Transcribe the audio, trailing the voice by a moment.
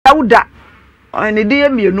Auda ne de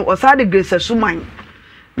mienu osade Grace Suman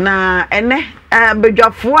na ene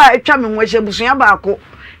bedwafo a etwa me nwahye busua baako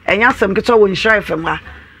enya sem keto wo nhira fm ha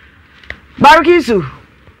Barakisu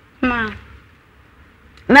ma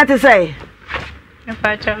na te say e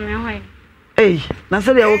pa cha me hoy na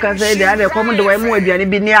se de wo kan say de ade kom de wa mu aduane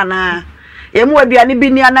bi ni ana ye mu aduane bi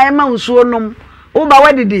ni ana e ma nsuo nom wo ba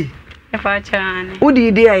wadidi e pa cha ne wo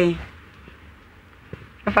di ai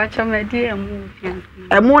Facha me di emu fiancé.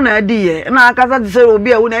 Emu na di ye. Na akasa ti se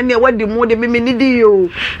obi a wo na ne wadi mu de mimi ni di yo.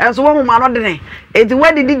 Enso wo homa no de ne. Enti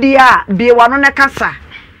wadi di a bie wano ne kasa.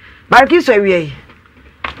 Barakisu awie.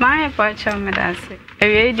 Ma e facha me da se.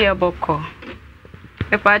 Awie di aboko.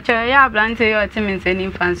 E facha ya ablante yo timi nse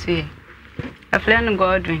ni fanso ye. E flen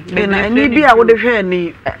Godwin. Na ni bi a wo de hwe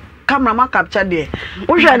ni camera ma capture de.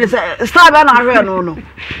 Wo hwe ni se star ba na hwe no no.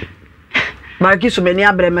 Barakisu me ni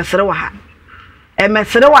abre mesere wa ha.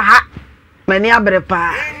 Emesere wa ha mani abre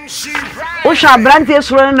pa o sha brante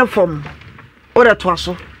esoro ne fom o de to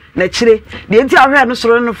aso na kire de enti ahwe no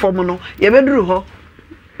soro ne fom no ye beduru ho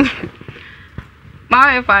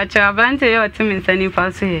ma e fa cha brante yo timi nsani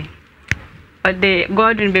faso ye o de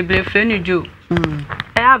Godwin beble frenu jo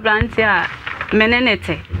e a brante a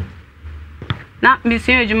menenete na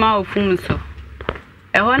misun ejuma ofum so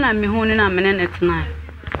e ho na mi hu na menenete na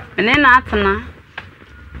menena atena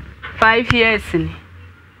 5 years ni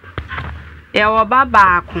ya wo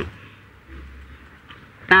baba ko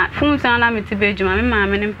na funsan na meti bejuma me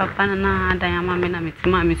maame ne papa na adan ama me na meti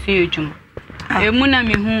maame su ejuma emu na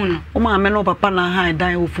mi hu no o maame no papa na ha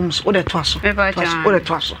dan wo fum so o de to aso o de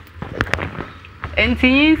to aso enti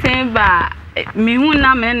yinsen ba mi hu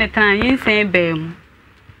na me ne tan yinsen ba mu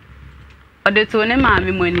o de to ne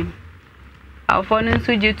maame mani afo ne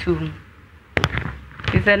nso jetu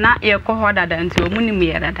ise na ye ko hodada enti o mu ni mu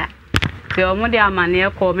ye dada ti o mu de amane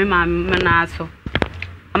ko me ma na aso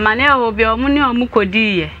amane o bi o mu ni o mu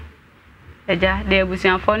kodi ye eja de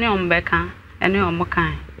ebusianfo ni o mbeka ene o mu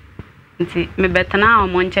kan nti me betana o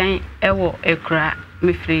mu nchen ewo ekura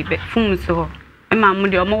me free be fun so me ma mu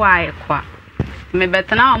de o mu wa ye kwa me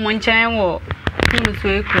betana o mu nchen wo fun so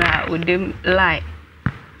ekura odem lai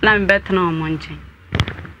na me betana o mu nchen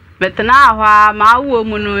betana ahwa ma wo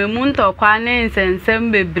mu no emu ntokwa ne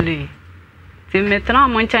nsensem bebre ti metna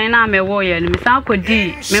mo nchan na me wo ye no misa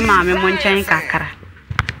kodi me ma me mo nchan kakara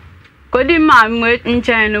kodi ma me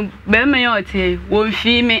nchan no be me yo tie wo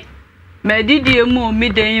mfi me medidi emu mi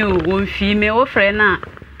den yo wo mfi me wo frɛ na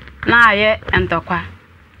aye ntokwa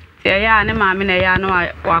ti ya ne ma me na ya no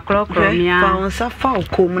wa krokro mia fa onsa fa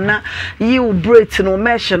okom na yi u break no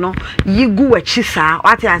mesh no yi gu wachi saa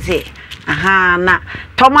wate ase aha na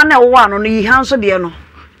toma na wo ano no yi hanso de no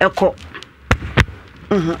ekɔ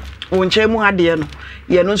wonche mu hade no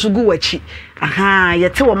ye no so gu wachi aha ye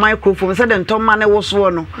te wo microphone se de ntoma na wo so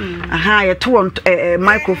no aha ye te wo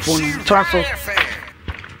microphone traso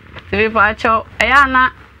ti fa cho ya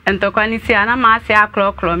na ntokwa ni si ana ma se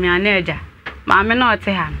akrokro mi ana eja ma me na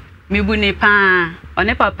ote ha mi bu ni pa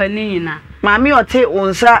one papa ni nyina ma me ote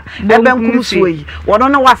onsa ebenkum so yi wono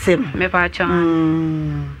no wasem me fa cho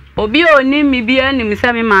obi oni mi bia ni mi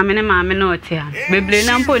se me ma me na ote ha beble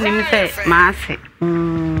na mpo ni mi se ma ase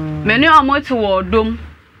meni omoti wo dom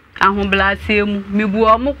ahoblase mu mibu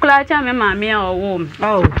omo kla cha me ma me a owo m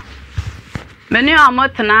meni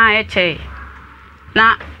omoti na eche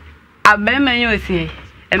na abemenya osie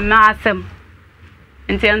emma asem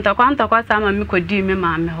nti ntokwa sama mi kodi me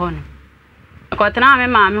ma me ho no akotena me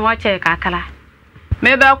ma me ho che kakala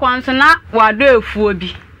me be kwanso na wado efuo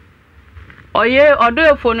bi oye odo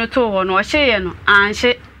efuo no to ho no o hye no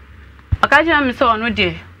anhye akaje me se ono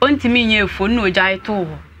de ontimi nya efuo no ojai to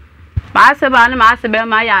ho ma se ba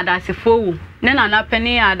ma ya da se fowo ne na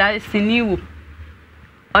pani ya da siniwo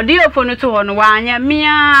odi efuo no to ho no wa anya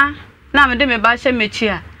mia na me de me ba hye mechi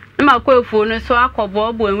a na makọ efuo no so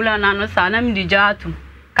akobo bo enwula na no sa na me di jatum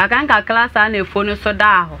kakan ka class na efuo no so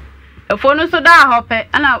da ho efuo no so da ho pe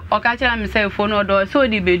ana okachira me se efuo no do so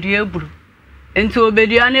di bedua eburu enti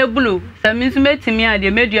obedua na ebulu sa mi nso metimi a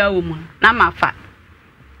de medua wo mu na mafa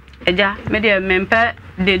eja me de mempe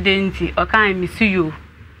de denti okan mi siyo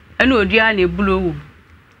ana odua na ebulu wo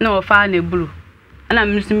na ofa na ebulu ana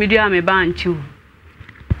mi nso medua me ba anchi wo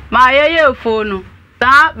ma ye efuo no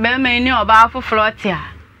sa be me ni oba afoforo tia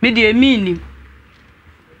me de emini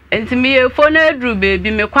enti me efuo na edru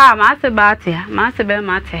bebi me kwa ma se ba tia ma se be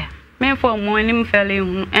ma tia me fo mo ni mfele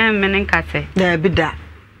hu me nkase da bida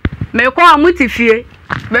me kwa mutifie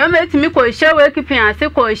be me timi ko hye we kipiase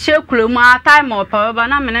ko hye kulomu a time opa ba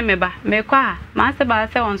na me ba me kwa ma se ba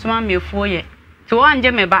se wonsoma me efuo ye ti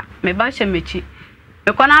wonje me ba hye mechi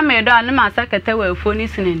me kwa na me do an ma sakete we efuo ni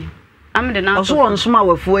sinani am de na oso won soma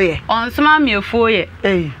wafuo ye on soma me efuo ye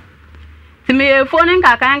ti me efuo ni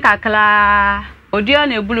nkakla odia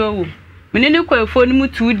na ebulo wo me ni ko efuo ni mu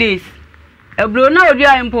 2 days ebulo na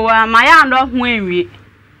odia mpo wa ma ya ando ho enwie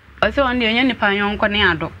oso on de enye nipa yonko ne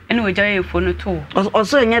ado ene oja efuo no to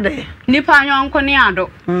oso enye de nipa yonko ne ado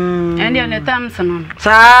ende ne tams no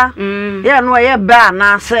sa ye no ye ba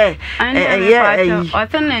na se ye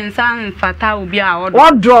oso ne nsan fata obi a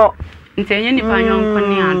odo nti enye nipa yonko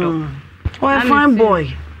ne ado oh fine boy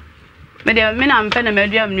me na mpe na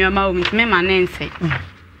medua mnuama wo me ma nense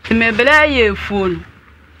ti me bele ye efuo no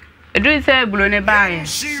edu se ebulo ne baaye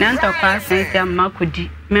na ntokwa sense amma kodi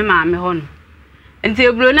me ma me ho no nti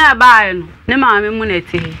ebulo na baaye no ne ma me mu na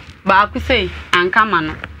ti ba ku sei anka ma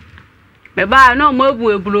no me baaye no mo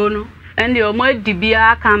ebu ebulo no ende o mo dibia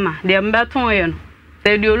aka ma de mbeton ye no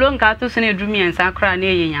se di olo nka to se na edu miensa kra na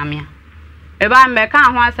ye nyame e ba mbe ka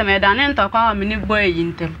ho asem da ne ntokwa wa me ni boy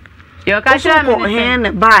yintem yo ka sha me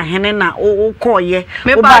hen ba hen na o koye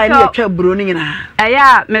o ba ni atwa buro ni nyina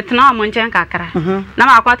aya metena mo nchen kakra na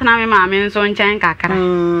ma kwatena me ma me nso nchen kakra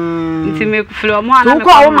nti me kuflo mo ana me ko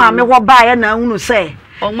o ma me ho ba ya na hunu se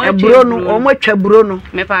buro no o mo atwa buro no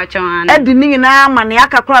me pa chon ani edi ni nyina ma ne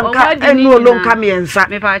akakra nka enu olo nka me ensa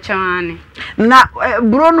me pa chon ani na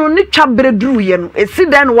buro no ni twa bre duru ye no esi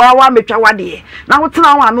den wa metwa wade na ho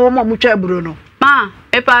tena wa me mo twa buro no ma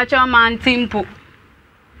me pa chon ma ntimpo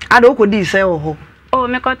ado ko di se ho oh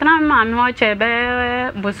me kotna ma me ho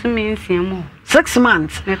chebe bosumi nsiemo 6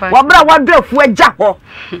 months wabra wadrafu agya ho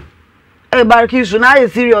e barki su na ye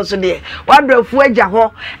serious de wadrafu agya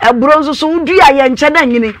ho e bro nso so udu ya ye nche na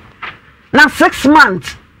nyini na 6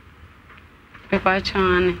 months me pa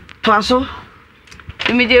chane to aso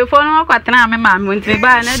mi je fo no kwatna me ma me ntri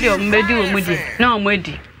ba na de o mbedi o mudi na o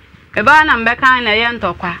mudi e ba na mbeka na ye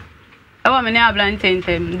ntokwa e wo me ne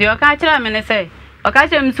ablantentem de o ka kira me ne se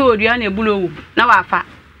okache mso odua na ebulo wo na wafa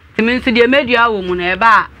timi nso de medua wo mu na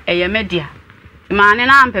eba a eye media ma ne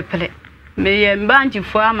na ampepele me ye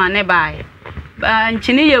mbanchifo ama ne baaye ba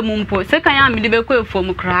nchini ye mumpo sekan ya me de bekọ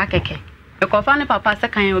efom kra keke e kofa ne papa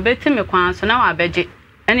sekan ya obeti me kwan so na wa beje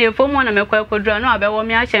ene efom na me kwa kodura na abewo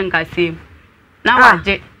me ahye nkasem na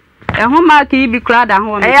waje e ho ma ka ibi kra da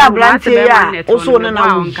ho me e ablante ya oso ne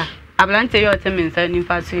na wo ablante ya otemensa ni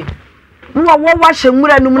faso wo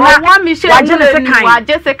hyenwura num na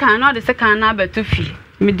waje sekan na de sekan na betu fi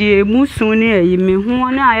me de emusu ne ayi me ho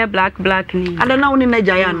na aye black ni ada na woni na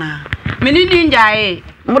jaya na me ni ninja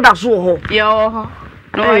muda so ho ye ho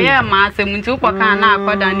no ye ma asem nti ukwa kan na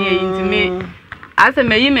akoda na ayi nti me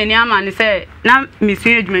asem ayi me ni ama ne se na me su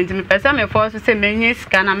adwuma nti me pese me force se me nye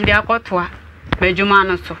sika na me de akotoa me dwuma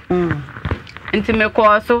no so nti me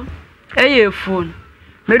ko so eye phone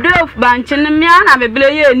me do banche ne me ana me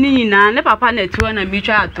bele ye ni na ne papa na tuwa na mi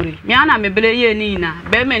twa atori me ana me bele ye ni na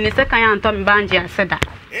be me ne se kan ya nto me banche aseda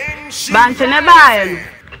banche ne baaye no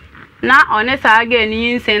na one sa ga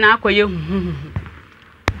ni nse na akoye hu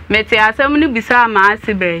meti asem ni bisa ma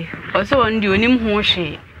asibe o so ndi onim ho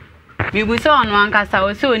hwe mi bisa ono ankasa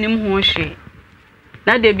o so onim ho hwe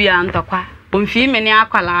na de bia ntokwa omfi me ne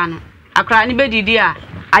akwala no akra ni bedidi a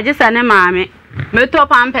agesa ne maame meto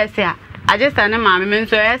pampese a agesa ne maame me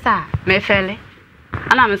nso esa me fele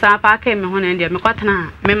ana me sa pa ka me ho na ndi me kwatena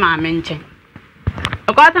me maame nche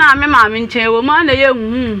kwatena me maame nche wo ma na ye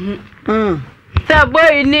hu se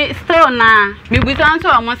boy ni still na mi bisa nso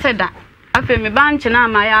o mo seda afi me banche na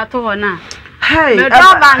ma ya to ho na hey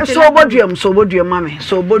so boduam mame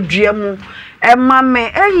so boduam e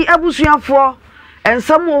mame eyi abusuafo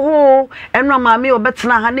ensam ho enwa mame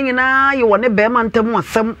obetena ha ne nyina ye wone be ma ntam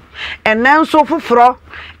asam enenso foforo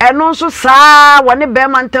eno nso saa wone be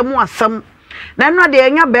ma ntam asam na enwa de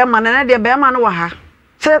enya be ma na de be ma no wa ha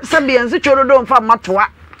se bienzi chorodo mfa matoa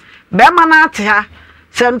be ma na ate ha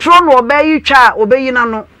centro no obayi twa obayi na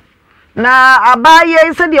no na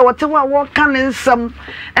abaye se de wote wa wo kan nsam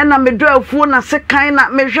ena medo afuo na sekan na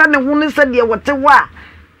mehwa ne hu ne se de wote wa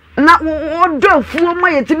na wo do afuo ma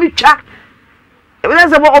yetimi twa e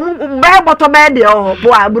se bo be boto be de o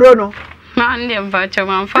bo aburo no ma ndi mfa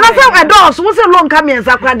chama mfa na se edos wo se lo nka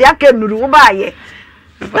miensa kra de aka nuru wo baaye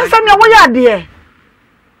na se me wo ya de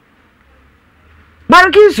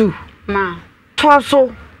Barakisu ma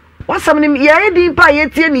toso wasam ni ya edi pa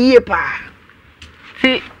yetie ni yie pa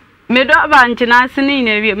si me do banche na sini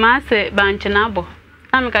na wi ma se banche na bo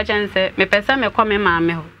na me ka chense me pesa me kwa me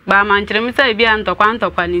maame ho ba manchire me se bia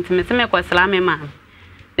ntokwa ni ti me se me kwasla me maame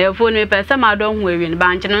therefore me pesa ma do ho awi ni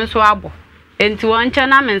banche no nso abo enti wonche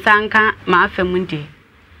na me nsanka ma afem ndi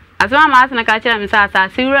asema ma asena ka chere me se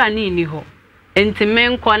asase wura ni ho enti me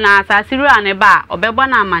nko na asase wura ne ba obebo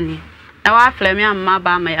na amane na wa afle me amma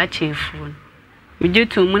ba ma ya chefu me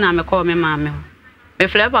jitu mu na me call me maame ho me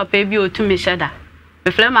fle papa bi otu me sheda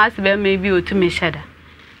me fle ma asbe me bi otu me sheda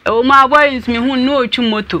o ma boys me hu no otu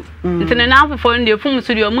moto ntene na afofo nde fum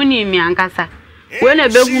so de o mu ni mi ankasa we na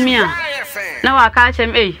behu mi a na wa ka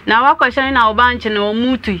chem na wa kwashan na obanche na o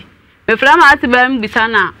mutu me fle ma asbe me bisa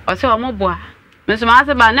na o se o mo boa me so ma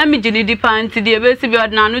asbe na me jini di panti de be si bi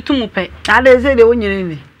odna no tu mu pe ade se de wonyere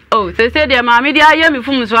ni oh say de maame de aye me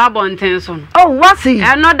fum so abonten so no oh wasi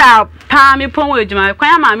no da pa me pon ejuma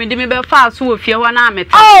kwan maame de me be fa so ofie ho na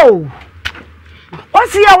amete oh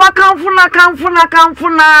wasi ya wakamfuna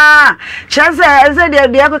chese eze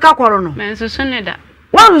de ekeka kworo no men susu ne da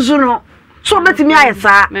wanzu no so betimi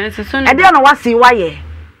ayesa men susu ne ede no wasi waye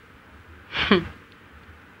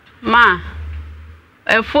ma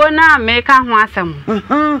efo na me ka ho asem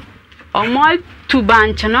omo tu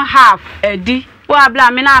banche no half edi wa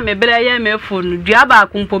bla me na me bere ye me fo no dua ba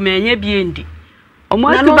kumpo me nya biendi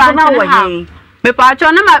omo tu banche no half me pa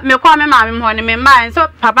cho na me kwa me ma me ho ne me ma so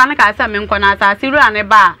papa ne ka sa me nko na asasi ru ane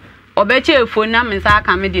ba obeche efo na me sa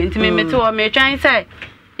aka me de ntime me te wo me twan se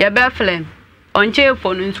ye be flem onche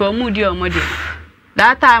efo no nto omudi omode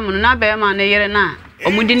that time no na be ma na yere na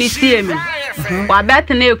omudi ni tie me wa bet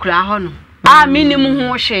na ekura ho no a minimum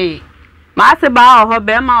ho hwe ma se ba ho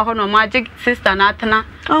be ma ho no magic sister na atena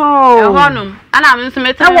oh ho no ana me nso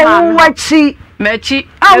mete ma wachi mechi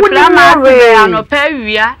awudi ma we ano pa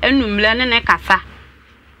wia enumle ne kasa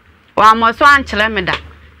wa mo so ankyele me da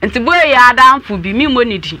nti boye ya adamfo bi mi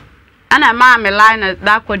monidi ana ma me line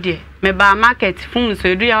da kode me ba market fun so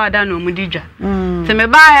edu ya wada na omudi dwa nti me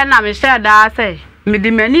ba he na me share da say me di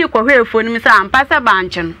mani ko hwefo ni mi sa ampa se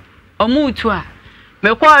banche omu tu a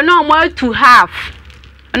me ko no mo tu half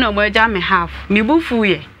na mo ja me half me bufu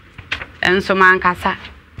ye enso man kasa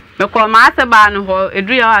me ko ma se ba no ho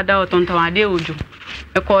edu ya wada otonton ade ojo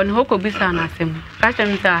me ko no ko bisa na asem ka che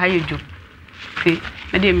mi sa ha yejo ti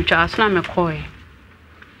me de mi twa so na me ko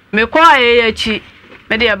ye chi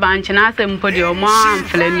me de banche na asem po de o mo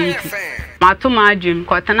amfle mi ma to ma adwum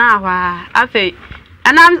ko tena ahwa afi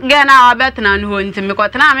ana ge na obetena no ho nti me ko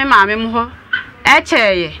tena me maame mo ho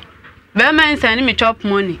echeye be men send me chop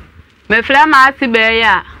money me fla ma asi be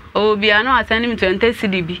ya obi ano asani me 20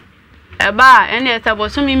 cedi eba ene esabo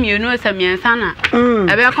so mi mienu asamiensa na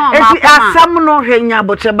ebe kon ma asam no hwenya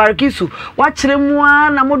botre barkisu wa kire mu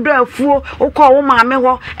na modo afuo ukọ wo maame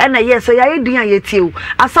ho ena yesa ya edin ayetie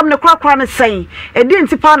asam ne krakra ne sen edi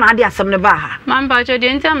ntipa na ade asam ne ba ha man ba cho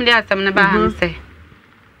de ntam de asam ne ba ha se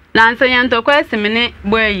na nsanya ntokwa esimene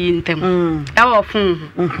boyi ntem e wo fun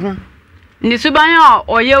ni subanya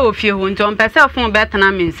oye ofie ho ntom pese fun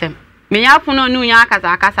betena mensem menya fun no nu nya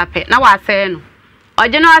akasa pe na wa se no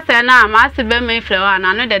oje no ase na ma se be me flewa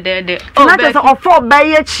na no de o na te ofo be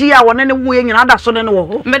ye chi a wona ne wo ye nyina da so ne wo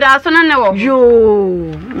ho me da so ne wo yo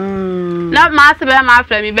na ma se be ma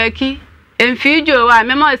fle mi beki emfijo wa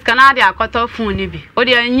me ma iskana de akoto fun ni bi o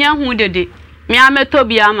de anya hu dede me ameto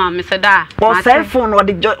bi ama me se da o cell phone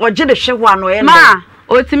o je de hwe wa no ye ma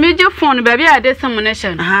otimi je phone be bia de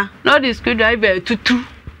simulation no the screwdriver tutu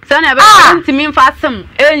sana be ntimi mfasem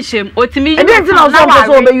enhyem otimi je e na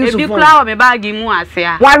so be use phone bi kula o me bag mu ase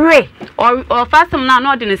a ware o fasem na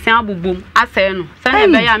no de ne sen abubom ase no sana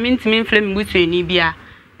be ya me ntimi mfle me butuani bia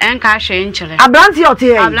enka hwe nkyere abranti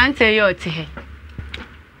yote he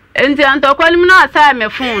enti antokwalim na asa me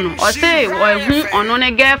phone o say o hu ono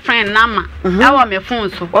ne girlfriend nama e wo me phone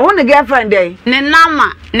so wo hu ne girlfriend dey ne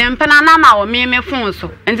nama ne mpena nama wo me phone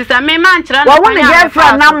so enti sa me ma nkyere na wo hu ne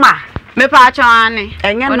girlfriend nama me pa chwane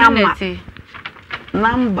enye nama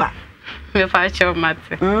number me pa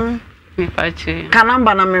chomate me pa chi ka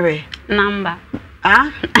number na mewe number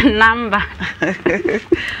number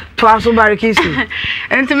to aso barkisu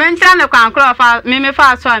enti me nkyere ne kwankro fa me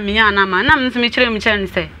fa so aminya nama na me ntimi kyere me kyere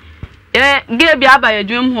nse ge bia ba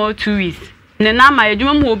yadwum ho 2 weeks ne nama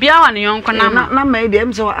yadwum ho bia wa ne yonko nama na ma ide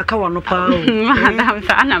em so aka wa no pa o madam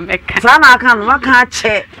sa na meka sa na aka no maka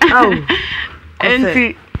che oh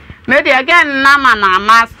enti me de again nama na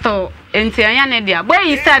master enti anya ne dia boy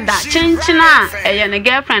yi said that chinchina eye ne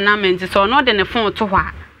girlfriend na ment so no de ne phone to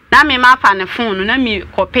hwa na me ma fa ne phone na mi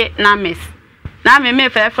copy na miss na me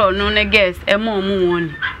fe no ne guess e mo mu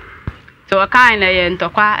won so aka na ye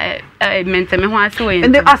ntokwa ment me ho ase we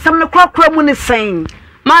and asam ne krakra mu ne sen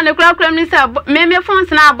ma ne krakra mu se me phone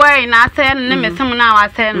na boy na ase ne me sem na wa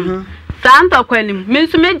ase no sa ntokwa nim me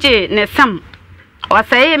nso meje ne sem o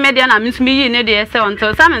say media na me nso mi yi ne de ese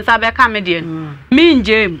until sam nsa be ka media mi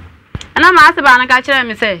njem ana ma ase ba na ka kire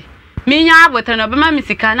me say mi nya abote no be ma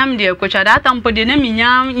misika na me de akotwa da tampo de na mi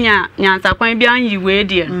nya nsakwan bi an yi we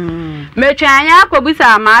de metwa anya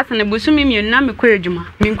akobusa ma ase ne busumi mienu na me kɔ adwuma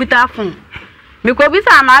mi nkuta fon Me ko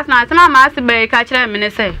bisa mas na asema mas be ka kire me ne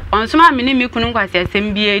say onsoma me ni mi kunu kwase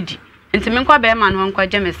asem bi edi nti me nkwa be ma no nkwa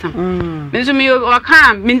je mesem me nso me o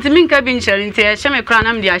ka me ntimi nka bi nhyere nti e hye me kra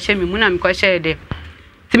na me de ahye me mu na me ko hye de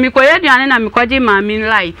ti me ko yaduane na me ko je ma me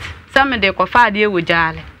light some de ko fa de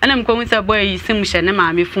ewujale ana me ko hu se boy yi sim hye ne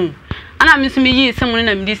ma me fun ana me nso me yi sim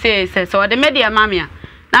na me di say so de me de ma me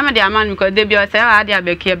na me de ama me ko de bi o say a de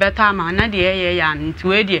abeki e beto ama na de ye ya nti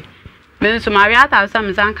we de me nso ma wiata so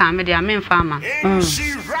me san ka me de ama mfa ama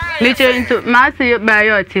me che nto ma se ba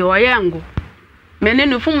yo ti o ye ngo me ne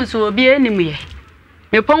no fum so obi enim ye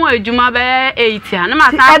me pon adwuma ba 80 na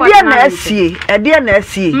ma sa kwa na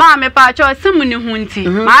asie ma me pa cho sim ni hu nti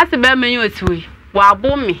ma se ba me yo tiwe wa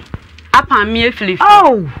bo me apa me afilifi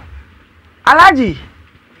oh alaji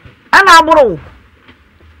ana aburo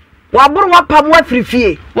wa buru wa pam wa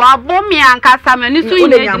afilifie wa bo me ankasa me ni so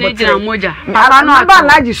yin gina moja baba no ba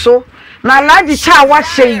alaji so na alaji cha wa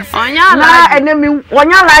hye na enemi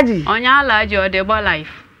onya alaji o de bo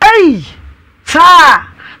life ei sa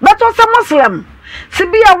beto se muslim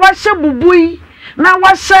sibia wa hye bubui na wa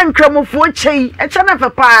hye nkramofo chei e che na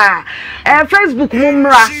papa Facebook mu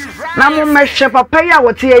mra na mu mehwe papa ya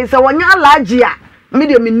wote yi se wonya alaji a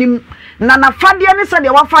media minim na fade ne se de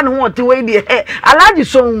wa fa ne ho wote we de alaji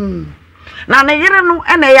so na ne yere no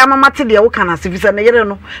e na ya mama te de wo kana se fisa ne yere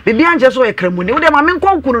no bibi anje so e kramuni wo de ma me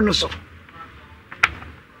nkwa kunu no so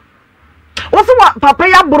Oso papa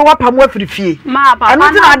ya buru wa pamwa firifie. Ma papa.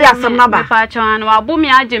 Anu ti na de asem na ba. Pa chwan wa bu mi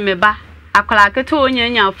age me ba. Akola kete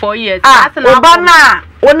onyanya 4 years. Oba na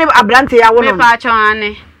woni abrante ya wono. Me pa chwan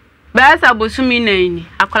ne. Ba sa bosumi nani.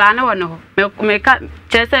 Akola ne wono ho. Me ka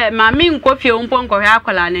chese ma mi nkofie umpo nkɔhwe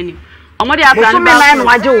akola nani. Omo de abrante ba. Bosumi na no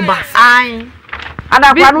waje oba. Ai.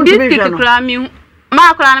 Ada kwa no timi hwe no. Ma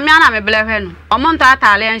akola na me ana me blehwe no. Omo nto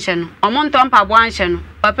atale enhye no. Omo nto mpabo anhye no.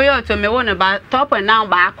 Papa yo to me wono ba top now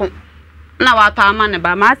ba ako. Na wato ama ne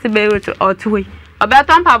ba ma se be otuwe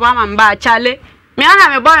obeto mpabo ama mba chale me ana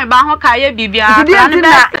me bo me ba ho kaye bibia akra ne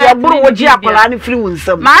na ya buru woji akola ne firi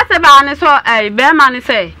wunsam ma se ba ne so be ma ne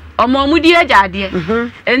se omomudi agade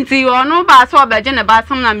enti onu ba so obeje ne ba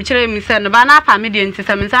sam na me kire mi se ne ba na afa me de enti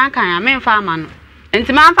se me san kan ya me mfa ama no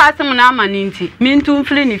enti ma mfa sam na ama ne enti me ntu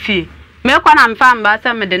mfiri ne fie me kwa na mfa mba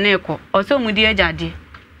se me de ne ko oso mudi agade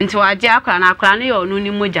enti waje akola na akola ne yo onu ni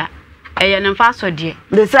moja eye ne mfa so de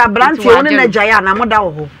say abranti woni na jaya na moda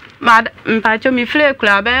wo ho ma mpacho mi fle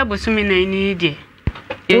kula ba bosumi na ni de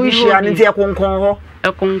ye di ani te konkon ho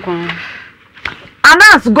konkon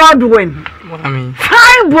Anas Godwin Mami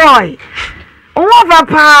fine boy owo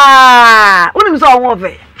papa unim so owo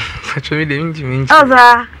ve pacho mi de minji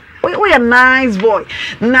oza we a nice boy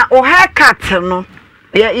na o haircut no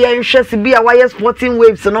ye nhwese bia wa sporting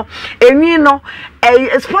waves no enwi no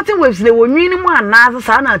sporting waves ne wonwi ni mu anaza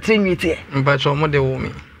sa na atrenwite mpacho mo de wo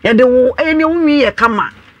mi ye de wo eni wonwi ye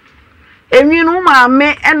kama enwi no ma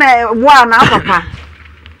me na wo na papa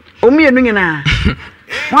omi enu nyina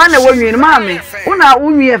wa na wonwi ni ma me una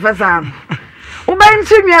wonwi ye fesa wo ba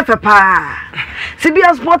nti nwi efe pa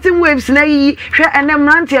sibia sporting waves na yi hwe enem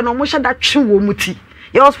rante no mo hyeda twe wo muti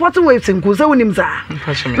your sporting waves nkuze wonim za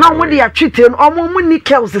na wo de atwete no omo mu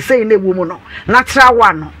nickels say na ewo mu no natural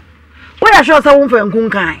one no wo ya sure say wo mfa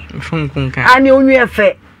nkunkan ani onwi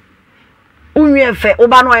efe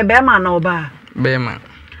oba no e be ma na oba be ma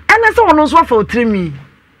ene se wono so fa otrimi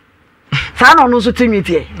sa na ono so trimi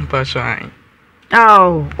tie mpacho ai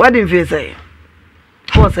oh what did you say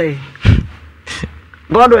what say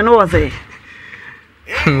Godwin what say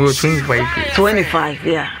 25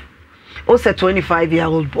 yeah. Also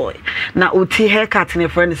 25-year-old boy. Now uti haircut in a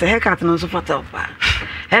friend say haircut no so fatal pa.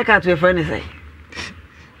 Haircut with friend say.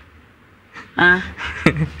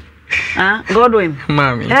 Godwin.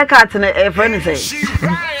 Mommy. Haircut in a friend say.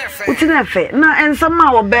 Uti na fe. Na and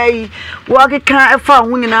somehow obey work can efa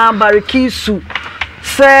hu nyina bariki su.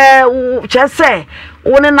 Say just say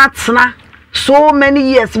one na so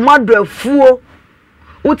many years mother fuo.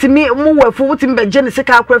 Uti mi mu wafu uti mbeje ne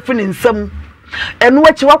sika akwa fi ne nsam. Enu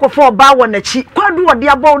achi wakofo oba wo nachi kwadu ode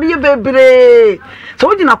aba wo ye bebre so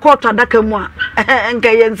wogina court adaka mu a enka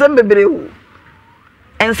ye nsam bebre wu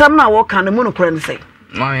ensam na wo kan mu no kore ne sei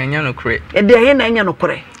ma nya no kore e de he na nya no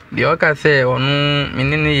kore de o ka se onu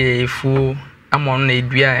menene ye efu amon na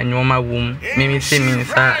edua enwoma wom mimi se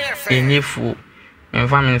minsa enyefu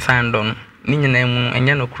mfa minsa ndon ni nyina mu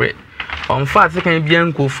enya no kore onfa se kan bia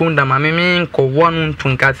nkofo nda ma mimi nkɔwɔ no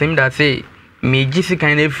ntunka sem da se meji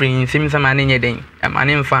sikan na free sim sama ne nyeden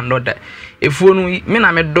amane mfa ndoda efuo no me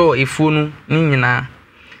na me do efuo no ni nyina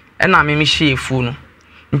e na me hye efuo no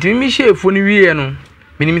nti me hye efuo no wie no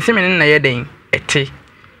me ni se me na yeden ete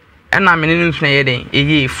e na me ne nsu na yeden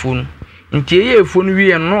eye efuo no nti ye efu no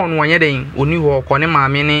wie no no wonye den oni ho ko ne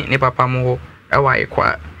maame ne papa mo ho e wa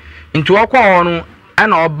ekwa nti okwa ho no e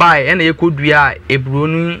na obai e na yekodua eburo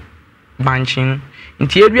nu banchin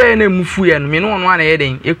nti edua na mufu ye no me no na ye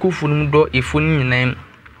den ekofu no do efu nyinam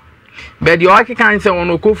be di o kan se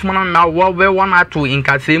wono kofu na ma wo be wona to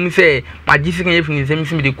inkasem se magisi kan yefuni se mi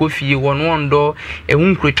se me de kofi wono ondo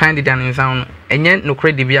ehun kretran de dan nsan no enye no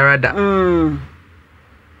credit biara da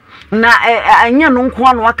na anya no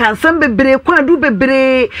nko no aka nsem bebre kwadu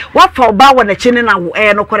bebre wafa oba wo na chine na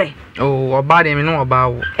no kore oba de me no oba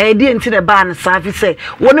wo di enti na ba na safi se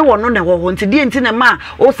woni wono na ho nti di enti na ma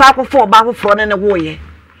o sa akofo oba afoforo ne wo ye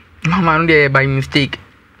mama no de by mistake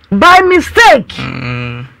by mistake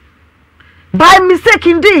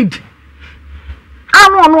indeed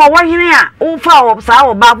anu no wo hene a o fa o sa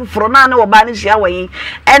oba afoforo na na oba ne hia wo yin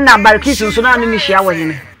na barkisu so na ne hia wo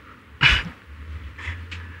hene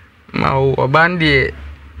ma o bande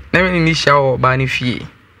na me ni sha o ba ni fie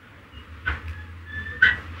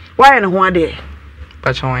why na ho ade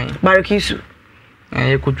pa chwan barakisu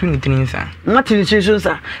ye kotu ni tinsa na tinsu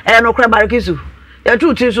nsa no kra barakisu ya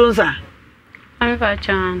tu tinsu nsa am fa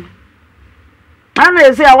chan ana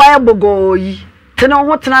ese a why bogo yi tena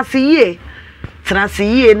ho tena se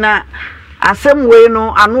yie na asem we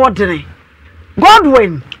no anu odene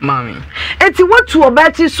Godwin mami eti watu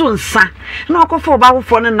obati so nsa na okofo oba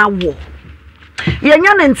afofo ne na wo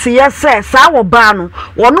yenya ne ntiye se sa wo ba no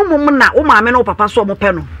wono mum na wo maame no papa so mo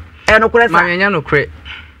pe no no kure sa mami enya no kure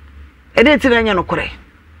ede ti na enya no kure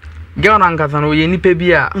girl na nkasa no ye nipa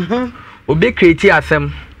bi a obe create asem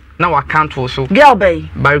na wa count so girl bay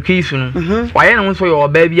barkisu no wa ye no so ye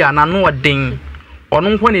oba bi a na no odin ono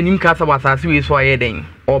nko na nim kasa wasase we so aye den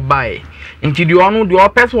obae nti di ono di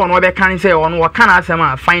opese ono be kan se ono wo kan asem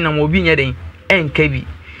a fine na mo bi nye den enka bi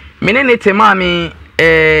mene ne tema me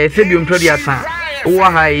se bi ontodi asa wo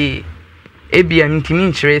ha yi ebia ntimi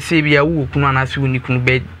nkyere se bia wo kunu anase wo ni kunu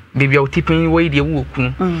be bia otipin wo yi de wo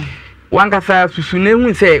kunu wankasa susu na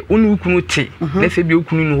hu se onu kunu te na se bia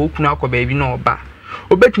okunu no okunu akoba bi na oba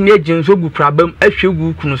obetumi aginso gu krabam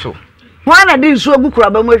ahwegu kunu so wana di nsuo gu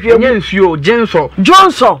kraba mu ahwe nye nsuo Johnson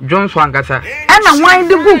angasa ena wan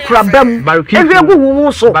di gu kraba mu ahwe gu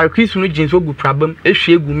wuwu so barkisu no jinso gu kraba mu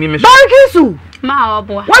ahwe gu mi so barkisu ma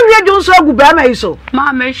oboa wan hwe Johnson gu ba ma iso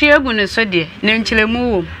ma me hwe gu ne so de ne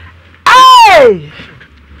nkyelemu wo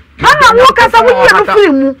ana wo kasa wo ye no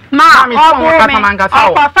firi mu ma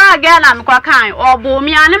obo fa ga na me kwa kan obo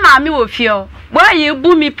mi ane ma me wo fio boy ye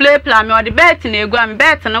bu mi play me o de bet na egua me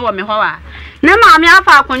bet na wo me ho wa ne ma me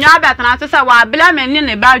afa akonwa bet na so se wa bla me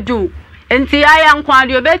ne badwo enti aya nkwa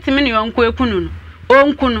de obetimi ne yonko ekunu no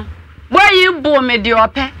onkunu boy ye bu me de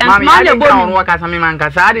ope enti ma le bo mi wo kasa me man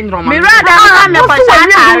kasa ade ndro ma mi rada ma me ko sha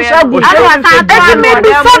ade me bi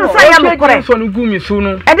son sa ya me kore so no gu mi su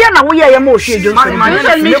no ede na wo ye mo hwe Johnson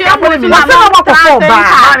mi hwe bo mi ma wa ko fo ba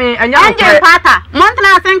mami anya pata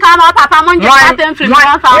montana senka ma papa monje pata mfiri mo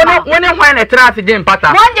fa woni hwan na traffic je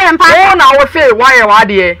pata monje pata na wo se waye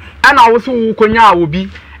wade ana wo so wo konya obi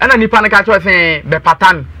ana nipa na ka to se be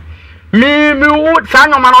pata mi wo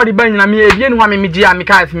sanyo ma na odi ban nyina mi ebie ni hwa mi gi a mi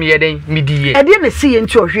ka se mi yeden mi diye ede na si ye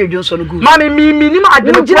nti ohwe Johnson gu mami mi ni ma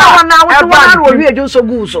adwene ko gira wana wo to wana ohwe Johnson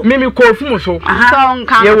gu so mi ko fu mu so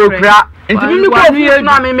nka ye wo kra nti mi ko fu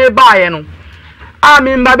na mi baaye no a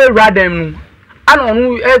mi mba be radem no ana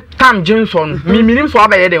onu tam Johnson mi nim so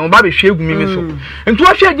abaye den oba be hwe egu mi so nti o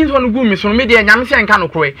hwe Johnson gu mi so mi de nyame se nka no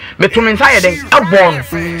kroe me to me nsa ye den ebo no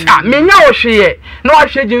me nya o hwe ye na o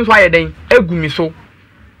hwe Johnson ye den egu mi so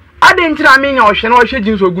ade ntira me nya o hwe na o hwe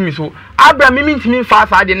Johnson egu mi so abra mi ntimi fa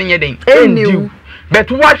sa ade ne ye den endiu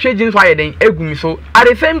but what hwe Johnson ye den egu mi so at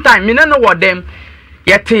the same time me no wo dem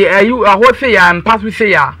yete ayu aho se ya mpass we se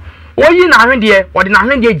ya oyi na hwede o de na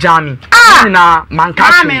hwede jami na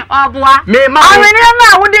mankasu me oboa me ma awene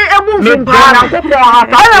na wo de ebu mfimpa na kopo ha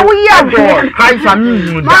ta wo yi agbo Christ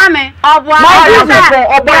mi ma me oboa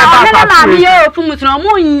ma me ye ofumu no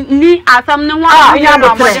mo ni asam ne ho ya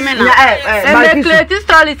mo bo de me na e creative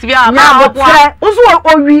stories bi a ma oboa uso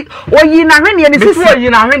oyi na hwede ne sisi oyi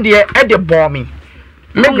na hwede e de bomb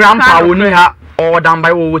me grandpa woni ha o dan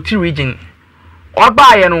by wo ti region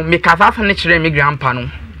oba ye no me kasa ne kire me grandpa no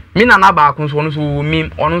mi na na ba kun so no so mi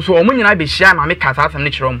onu so omunyina be hia ma me kasa asem ne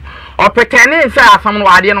kirom o pretend say asam no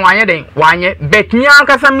ade no wanye den wanye bet mi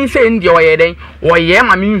ankasa mi say ndi o ye den o ye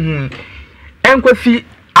ma mi hu enkofi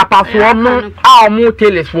apaso no a omu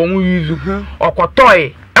teles wo mu yuzu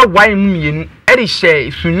okotoy e wan mu mienu e de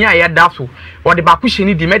hye suni a ye da so o de ba ku hye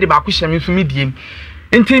ni di me de ba ku hye mi so mi diem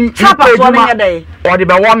nti apaso no ye den o de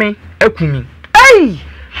ba wo me akumi ei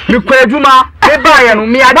mi kwa adwuma me buy no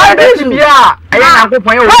me ade be bia aye na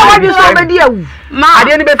nkopon ye o wadi so be dia wu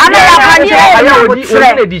ade ni be ti aye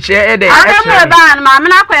odi di che e de ade me ba na me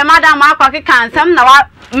na kwa madam akwa ke kansam na wa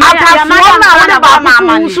ya madam na ba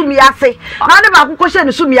mama sumi ase na de ba ko hye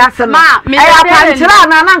ni sumi ase no aye panchira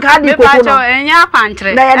na na nka di koku no enya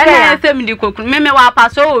panchire enya sem di koku me wa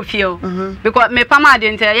paso ofie o because me pama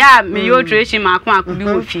de ntia ya me yo tradition ma ko bi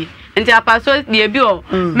ofie ntia paso de bi o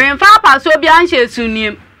me mfa paso bi anhye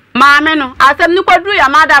sunie maame no asem ni kwadru ya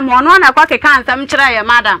madam ono na kwa ke kansam kire ya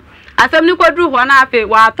madam asem ni kwadru ho na afi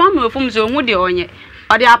wa atom ofum so hu de onye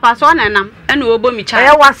odi apaso na nam ena obo mi cha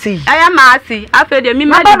eye wasi eye maasi afi de mi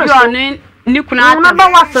ma de bi ono ni kuna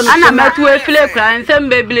ana matu efile kura nsem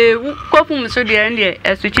beble kofum so de ende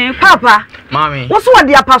esuchen papa mami wo so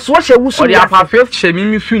odi apaso hye wusu odi apaso hye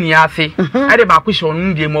mi suni ase e de ba ko hye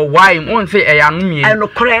onu de mo why won say e ya no mie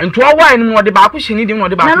nto why no odi ba ko hye ni de no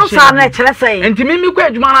odi ba ko hye no sa na kire sei enti mi ko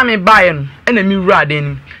adwuma na me bae no ena mi wura de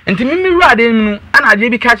ni enti mi wura de ni no ana je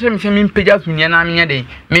bi ka kire mi se mi mpagya suni na me de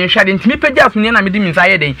me hwa de enti mi pagya suni na me di mi nsa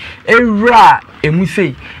ye de ewura emu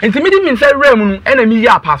sei enti mi di mi nsa wura mu no ena mi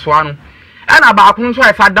ya apaso ano ana ba ko nso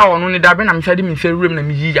efa da ono ne da be na me sadi mi se wura na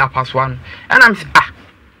mi yi apaso ano ana mi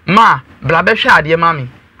ma bla be hwa ade mami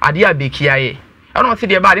ade a beki aye ana se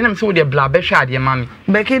de ba ade na me se wo de bla be hwa ade mami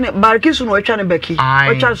beki ne barki su no etwa ne beki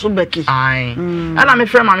otwa so beki ai ana me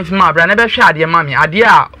frɛ mami se ma bra na be hwa ade mami ade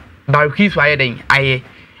a barki su aye den aye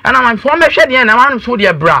ana man fo me hwe de na man so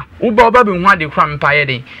de bra wo ba be hu ade kra me pa aye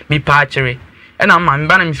den mi pa kire ana ma me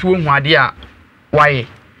ba na me se wo hu ade a waye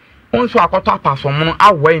onso akoto apaso mo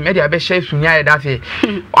awai me de be hye sunya ye da fe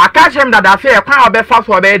aka chem da da fe e kwan obefa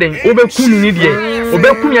so obe den obekunu ni de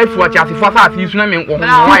obekunu afi wachi asifo sa afi su na me wo ko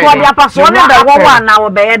de apaso ne be wo wa na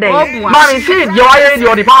obe ye den ma me see de oye de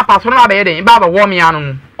odi pa apaso na be ye den ba wo me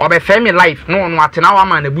anu obe fe me life no no atena wa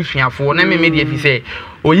ma na busuafo na me de fi se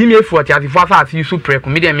oyi me efu oti asifo sa afi su preko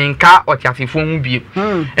me de me nka oti asifo hu bi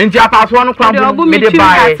enti apaso no kra me de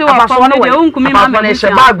bae apaso no we apaso ne she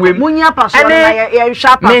bagwe munyi apaso na ye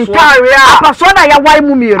hwa apaso apaso na ya wai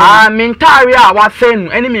mu miero mentari a wa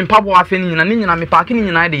fenu eni me mpapo wa fenu nyina ni nyina me paaki ni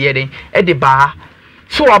nyina de ye den e de ba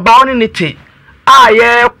so oba oni ne te a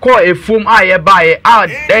ye ko efum a ye ba ye a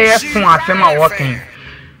ye fun afem a wokin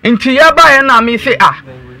nti ye ba ye na me se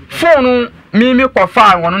phone mi ko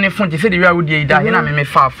fa wono ne phone je se de wi awudi da ye na me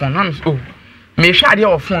fa phone na me hwa de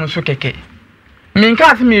o phone so keke me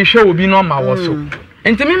nka se me hwa obi no ma wo so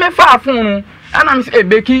nti me fa phone ana me se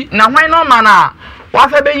beki na hwan no ma na wa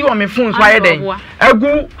fa be yi o me phone so aye den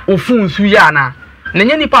egu o phone so ya na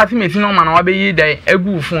nenye ni party me no ma na wa be yi den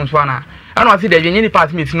egu o phone so ana ana fi de yenye ni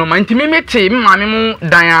party me no ma nti me te ma me mu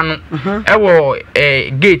dan anu e wo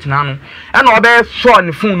gate na anu ana obe so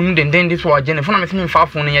ne phone mu den de so oje ne phone me me fa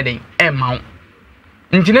phone ye den e ma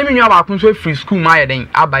nti na me nwa ba kun so free school ma ye den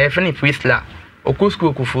aba ye fe ne Priscilla oko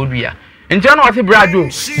school ko fodua nti ana wa fi brado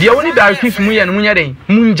de woni da kiss mu ye no mu ye den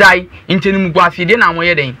mu njai nti ni mu gwafi de na mo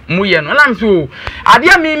ye den mu ye no na me so ade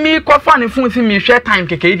a mi ko fa ne phone si mi hwe time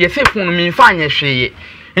keke de se phone mi fa anye hweye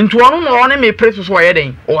nti ono no one me press so ye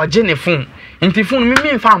den oje ne phone nti phone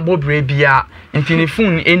mi mfa mbo bre bia nti ne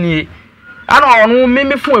phone enie ana ono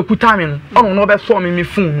me phone ekuta me no ono no be so me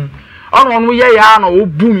phone ono ye ya na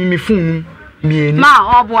obu me phone mi eni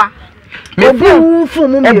ma obua me phone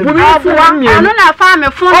mu mi ano na fa me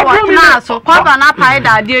phone wo na so ko ba na pai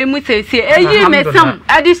da de mu sesie eyi me sam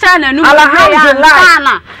adi sha na nu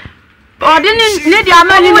alhamdulillah odi ni di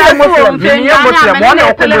amani na phone me ye muslim one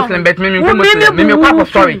o ko muslim bet me ko muslim me ko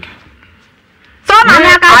apostolic so na me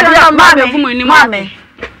aka so ma me fumu ni mame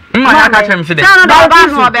mma ya ka chem side da ba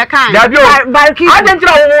no be kan da bi o barki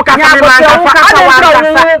adentra wo ka sa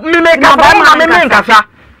me ka fa me nkasa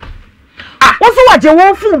Woso waje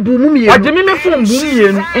won fun bu mu mienu. Waje mi fun bu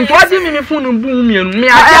mienu. Nti waje mi fun bu mienu. Mi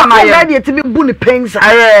ade ma ye. Ade ti mi bu ni pensa.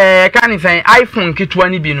 Kan say iPhone kitwa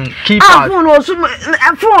ni bi no. Keypad. iPhone no so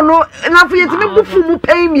phone no na fu ye ti mi bu fun mu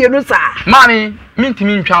pen mienu sa. Mami, mi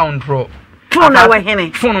ntimi ntwa on pro. Phone na we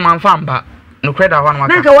hene. Phone man fa mba. No credit one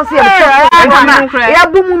waka. Nka wo se ye ya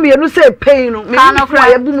bu mu mienu se pen no. Mi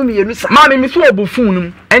ya bu mu mienu sa. Mami mi so obu phone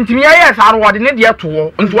no. Ntimi ya sa ro de ne de to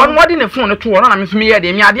wo. Nti won wode ne phone to wo na mi so mi ye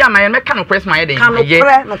de mi ade amaye me ka no Christmas ye de.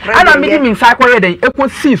 Ana mi di mi nsa kwa ye de eko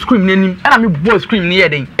see screen nanim. Ana mi bo screen ni ye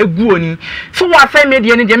de egu oni. So wa fa me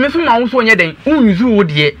de ne de mi so ma wo so nye de. Unzu wo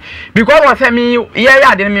de. Because wa fa mi ye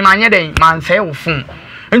ya de mi ma nye de man say wo phone.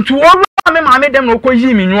 Nti wo me ma me dem no ko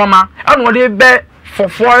yi mi nwoma. Ana wo de be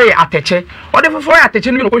fofore ateche ode fofore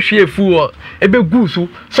ateche no ko hwe efu ebe gusu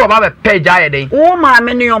so ba be page aye den o ma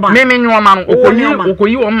me nyoma me nyoma no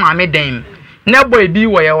okoyi wo ma me den Nebo bi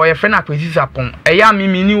wo ye friend akwesi sapon eya mi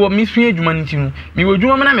ni wo mi sua adwuma ntinu mi wo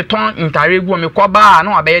adwuma na me ton ntare gu me koba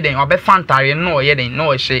na obe den obe fantare na oye den na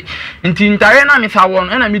ohye nti ntare na me sa won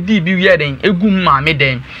na me di bi ye den egu ma me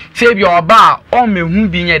den se bi oba o mehu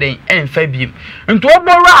bi nye den enfa bi nti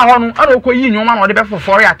obora ho no ana okoyi nwoma na ode be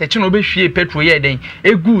fofore ateche na obe hwie petrol ye den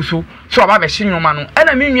egu so oba be hye nwoma no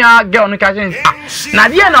ana me nwa girl no ka chen na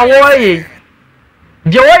de na wo ye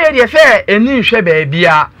de wo ye de fe eni hwe ba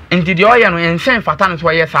bia nti de oye no ensen fata no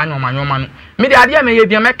so ye sa nwoma no me de ade me ye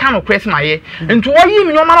bia me ka no Christmas ye nti wo yi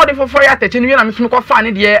mi nwoma no de foforo ya teche no na me so me ko fa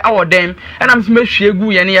ne de awo dem na me so me hwie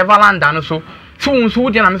gu ye ne ye valanda no so so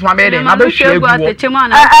de na me so ma be de na be hwie gu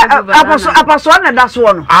apaso na da so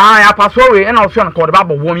no apaso we na ofio no ko de ba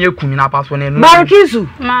bo wo me akumi na apaso na enu Barikisu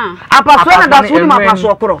ma apaso na da so ni ma apaso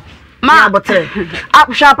okoro ma abotre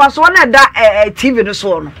apaso na da TV no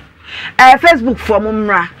so no Facebook for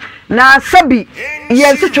mumra na sabi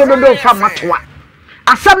ye se chododo fa matoa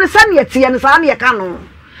asam ne san ye tie ne san ye ka no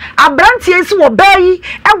abrantie isi wo bayi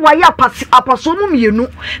e waye apaso mu mienu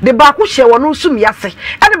de ba ko hye wono sum yase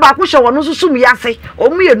e de ba ko hye wono sum yase o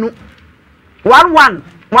mienu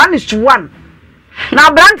 1:1 na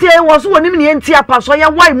abrantie wo so wonim ne enti apaso ye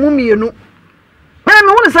wai mu mienu me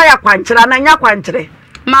hu say akwankyera na nya kwankyere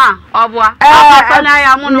ma obua apaso na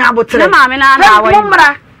ya mu no ne ma me na na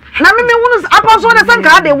wai na mimi wunu apaso na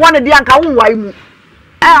sanka ade one de anka wonwai mu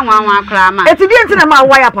nwa akra ma etidi enti na ma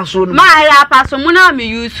wai apaso no ma ya apaso mu na me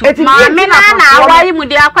yusu ma me na wai mu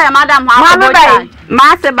de akwa madam ha ko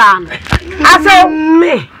ma se ba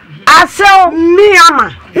aso mi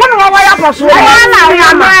ama wonu wa wai apaso no na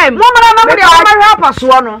ama mo mara de wai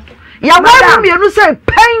apaso no ya wai mu mienu say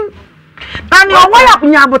pen ani o wai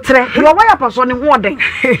akunya abotre o wai apaso ne ho den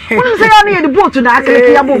wonu say ya na ye de boat na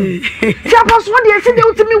akreki ya bom ti apaso de esi de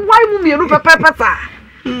utimi wai mu mienu pepepesa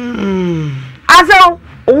aso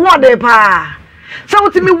wo de pa so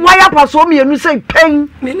utimi wai apaso mienu say pen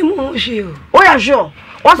minimu ho hwe o ya sure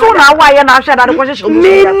waso na wai na ahwe da de ko hye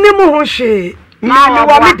minimu ho hwe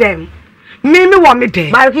mimi wo me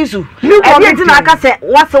dem Barikisu e enti na aka se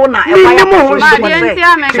waso na e wai apaso ma de enti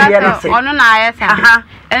ameka se ono na ayesa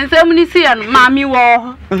ensem ni si ya no mami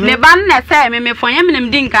wo ne ban na se me fonye menem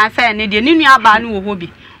di nkan se ne de ni nua ba no wo bi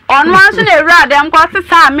ono anso na ewura dem ko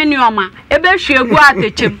sesa me nuoma e be hwegu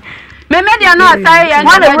atechem me me de no sai ya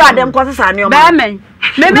na ewura dem ko sesa nuoma be men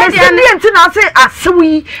me me de enti na se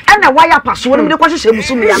asewi e na wai apaso no me de ko hye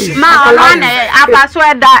musum ya ma ono na apaso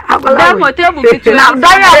e da dem mo table fitu na da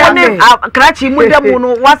ya woni krachi mu dem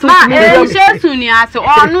no waso mu dem shesu ni ase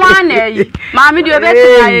ono na yi mami de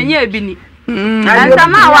obeti ya yenye ebini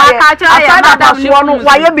Nsama wa ka kire ya madam ni no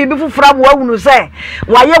waye bibi fufura mo awunu se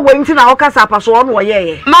waye wenti na okasa apaso no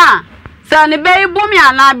waye ma se ne be ibumi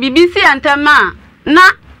ana BBC entema na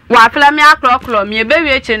wa fla mi akrokro mi be wi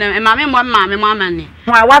eche na mame mo amani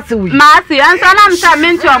wa wase wi ma si ensa na mta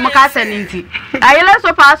menti o mo kasa ni nti ayele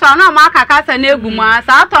so pa so na mo aka kasa na egu mu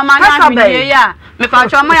asa to ma nya hwie ya me pa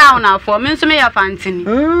cho mo ya una fo me nso me ya fantini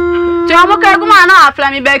ti o mo ka egu ma na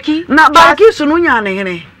afla mi beki na Barikisu no nya ne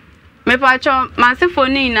hene me pa cho ma se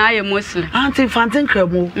foni na ye muslim anti fantin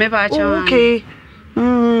kramo me pa cho okay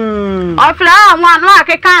ofla mo no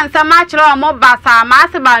akeka nsa ma kire o mo basa ma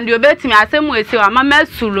se bandi obetimi asemu esi wa ma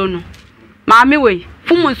masulo no ma mi we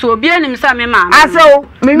fumu so obi anim sa me ma aso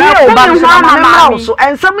me wi o ba so ma me so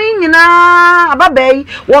ensam nyina ababai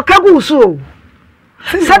wo kagu so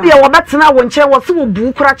sabe wo betena wo nche wo se wo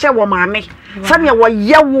bu kura che wo maame sabe wo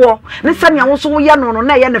ye wo ne sabe wo so wo ye no no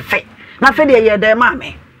na ye ne fe na fe de ye de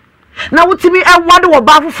maame na wutimi ewade wo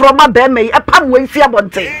ba foforo ma ba mai epam we nsi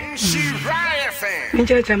abonte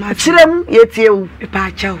Ninjere ma chirem yetie u pa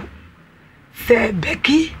chao se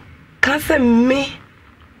beki kanse me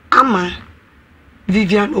ama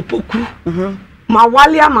Vivian Opoku ma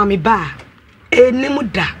wali ama me ba enimu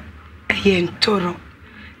da eye ntoro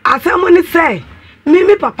asemo ni se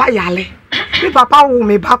mi papa yale mi papa wo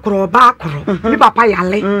me ba kro mi papa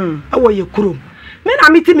yale e wo ye kuro me na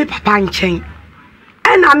mi ti mi papa nchen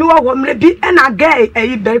ena mi wo mre bi ena ga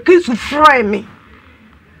eyi Barikisu fry me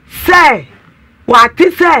se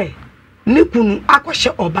wati se ni kunu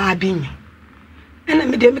akɔhye oba binyo ena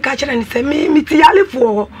me de mi ka kire ni se mi ti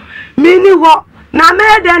yalefo mi ni ho na me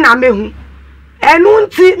de na me hu enu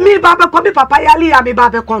nti mi ba be ko mi papa yale ya mi ba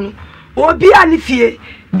be ko no obi ani fie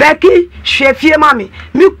beki hwe fie mami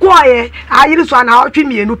mi koye ayiri so na otwe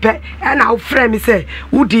mienu pe ena wo frɛ mi se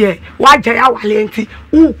wo de waje ya wale nti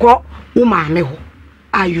wo kɔ wo ma me ho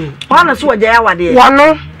ayo wana so waje ya wade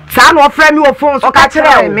wono sa no frɛ mi wo phone so ka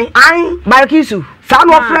kire mi an Barikisu sa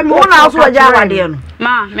no frɛ mi wo na so waje ya wade no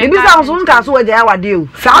ma me bi sa so nka so waje ya wade o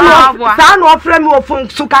sa no frɛ mi wo phone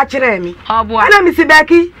so ka kire mi obo ana mi si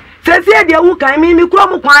beki Sese de wu kan mi kura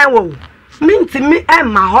mu kwan wo. Mintimi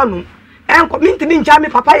emma ho no. Enko mintimi ncha me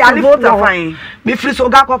papa ya le fine. Me free so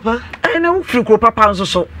ga kopa. Na wo free kro papa nso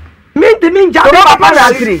so. Mintimi ncha me papa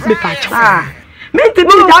ya free. Me pa cho.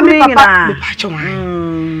 Mintimi ncha me papa me pa cho.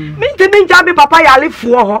 Mintimi ncha me papa ya le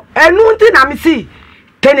fu ho. Enu nti na me si.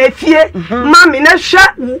 Tenefie mami na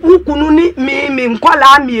hwa ukunu ni mi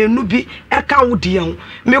nkwala mienu bi eka wodi yan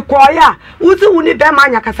me koya uzi wuni be ma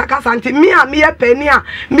nya kasakasa nti mi a me ye pani a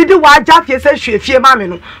mi di wa ja fie se hwefie mami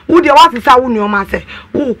no wudi wa sisa wuni o ma se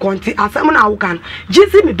wo konti asem na wo kan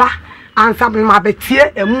jisi mi ba ansam ma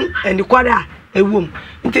betie emu enikwara ewom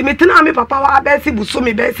nti mi tena mi papa wa be si buso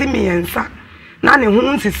mi be si mi yensa na ne hu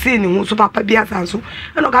nsisi ne hu so papa bia sanso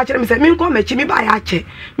eno ka kire mi se mi nko machi mi ba ya che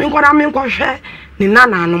mi nko na mi nko hwe ni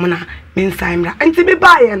nana anum na mi nsaimra enti mi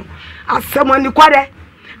ba ye no asem ani kwade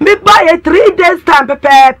mi ba ye 3 days time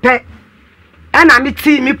pepepe ena mi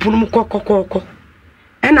ti mi punum kokokoko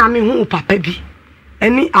ena mi hu papa bi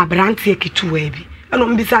eni abrante ekituwa bi eno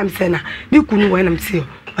mbisa mi se na bi kunu we na msi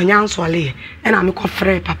onya nsole ena mi ko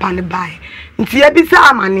frɛ papa ne ba ye nti ye bisa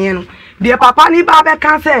amane no de papa ni ba be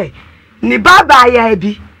kan se ni baba ya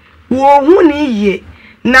bi wo hu ni ye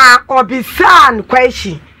na obisan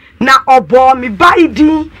question na obo mi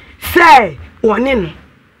baidi say woni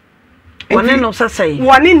no sasai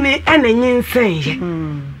woni ni enenyi nsen ye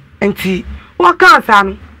enti wo kan sa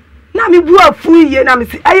no na mi bu afu ye na mi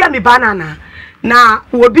si eya mi banana na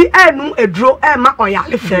obi enu eduro ema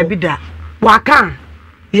oyale fo bi da wa kan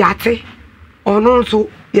yate onu nso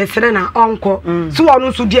yesere na onko so onu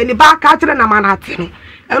nso die ni ba ka kire na manate no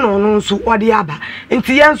eno onu nso odi aba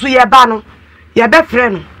nti ye nso ye ba no ye be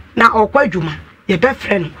frɛ no na okwadwuma ye be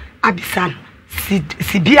frɛ no abisan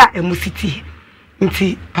sibia emusiti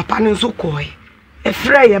nti papa no nso koe e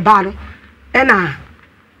frɛ ye ba no ena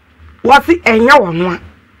wasi enya wono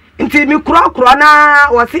nti mi kura na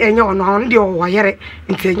wasi enya wono on de wo yere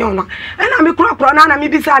nti enya wono ena mi kura na mi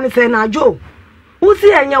bisa ne se na jo usi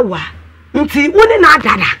enya wa nti woni na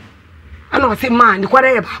dada ana wasi ma ni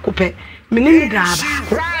kwara ye ba ko pe mi ni da ba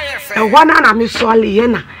ko e wana na mi soli ye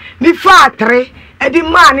na mi fa 3 edi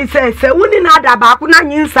ma ni se woni na da ba ko na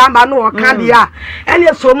nyinsa ba no o ka bia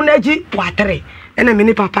ene som na gi watere ena mi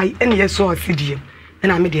ni papa ene ye so osidie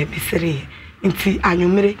ena mi de bisere nti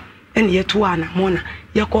anwumere ene ye to ana mo na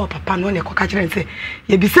ye ko papa no ne ko ka kire nse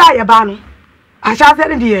ye bisa ye ba no asha se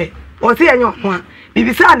ne de o se enyo ho a bi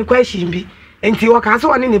bisa ni question bi nti wo kan so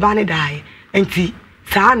woni ni ba ne dai nti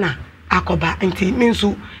sana akoba nti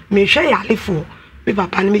minsu me hwe ya lefo mi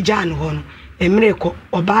papa ne mi ja no ho no emre ko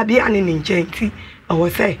oba bia ne ne nche nti o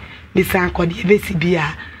se bi san ko de be si bia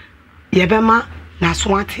ye be ma na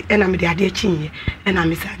so ate ena me de ade chinye ena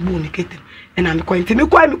me sa bu ne ketem ena me ko nti me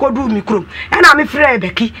ko du mi krom ena me frɛ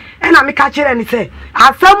beki ena me ka kire ni se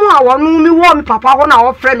asamu a wonu mi wo mi papa ho na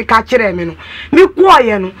wo frɛ mi ka kire mi no mi ko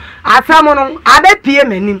ye no asamu no abepie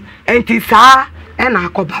manim enti saa ena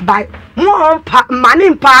akoba bai mo pa mani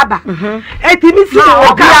mpa aba eti mi si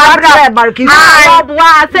o ka abra barki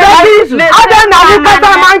obwa se ada na mi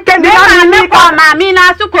kata man kendi na mi ko na mi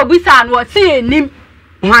na su ko bisa no si enim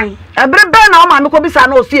wan ebre be na o ma mi ko bisa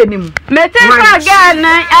na o si enim mete ka ga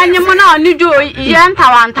na anyim na oni jo ye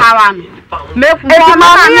ntawantawa me ko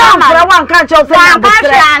ma mi amfra wan kan che o se na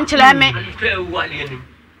botre ankyele me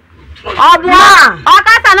obwa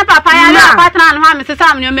okasa ne papa ya na patna no ha me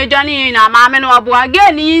sesam ne medwane na maame no obwa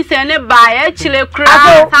ge ni yinse ne ba ya chile kura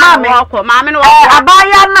sa wo maame no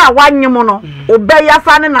abaya na wanyim no obeya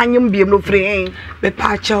sa ne na nyim biem no free me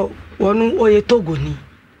pa cha wonu oye Togo ni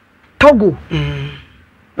Togo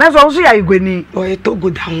na so so ya igweni oye Togo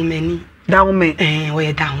dahumeni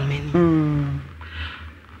oye dahumeni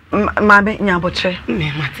Mame nyabotre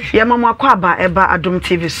ye mama akwa aba eba Adom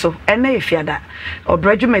TV so ene efiada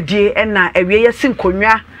obradwumadie ena ewie ye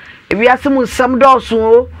sinkonwa ewie asemu nsam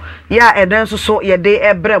dɔɔso ya eden so ye de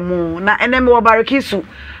ebre mu na ene me wobarikisu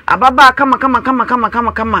ababa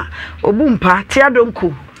kama obumpa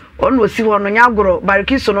tiadonku ono osi ho no nyagoro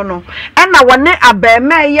barikisu no ena wone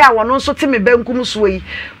abeme ye a wono so teme bankum so yi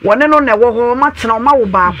wone no ne wo ho matena ma wo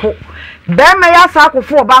baako bema ya sa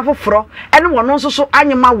akofo oba foforo ene wono so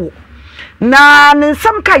anyema wo na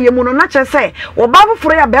nsam ka ye mu no na kyese oba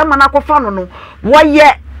foforo ya bema na akofa no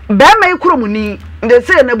woye bema ikromuni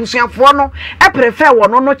ndese na busuafo no e prefer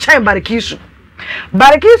wono no kyen barikisu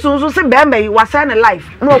so se bema yi wasa ne life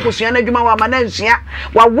no okosua na adwuma wa manansia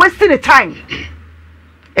wa waste the time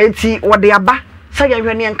enti wode aba sa ya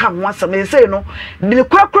hwene nka ho asem say no de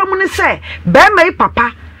kurakura mu ne se be mai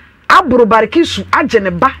papa aburu barikisu agye ne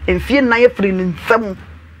ba enfie na ye firi ne nsam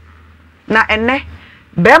na enne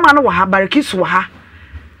be ma no wa ha barikisu wa ha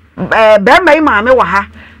be mai maame wa ha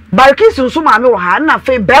Barkis nso maame wo ha na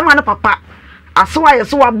fe be ma ne papa aso aye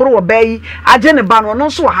so wabro wo bayi age ne ba no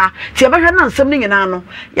so ha tie behwe na nsem ne nyina no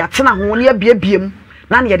ya tena ho ne abiabiem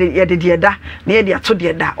na ye de da na ye de ato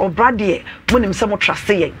de da obra de munim se mo trust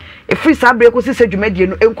yen e free sa breko si se dwumadie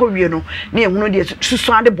no enko wie no na ehunu de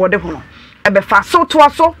susu ade bode ho no ebe fa so to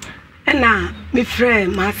so na me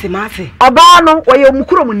friend mase oba no wo ye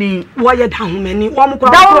omukrom ni wo ye da homani wo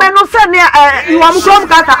omukrom da homani no se ne wo omukrom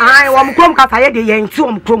kasa ai wo omukrom kasa ye de yenti wo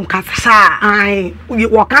omukrom kasa sa ai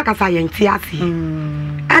wo kan kasa yenti ase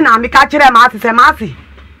na me ka kire mase se mase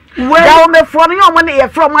we da wo me fo no ye omo ne ye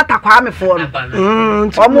from atakwa me fo no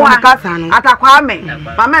omo kasa no atakwa me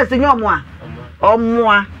mama se nyomo a omo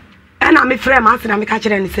a na me friend mase na me ka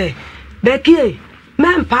kire ni se Becky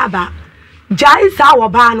mempa ba jai sa wo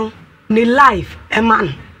ba no ni life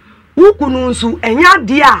eman wukunu nsu enya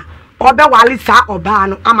dia obe wali sa oba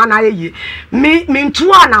no amana ye mi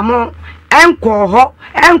ntu anamo enko ho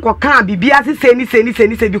enko kan bibia se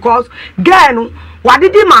seni because girl no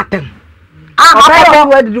wadidi matem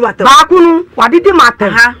ba kunu wadidi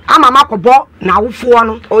matem ama makobo na wofuo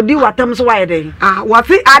no odi watam so waye den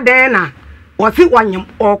wasi aden na wasi wanyem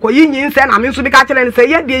okoyi nyinse na me nso bi ka kire ne se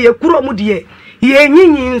ye die ye kuro mu die ye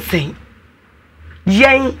nyinse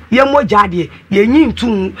yen yemoja de yenyi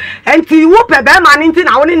ntu enti wo pe be ma nti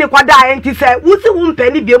na wo ne kwada enti se wo si wo mpe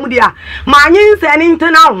ni biemu dia ma nyi nse ni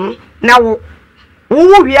nti na ho na wo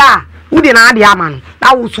wi a wo de na ade ama no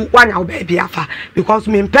na wo su wanya wo be bia fa because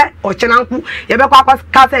me mpe o chenanku ye be kwa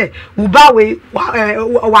ka se wo ba we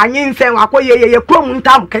wa nyi nse wa ko ye krom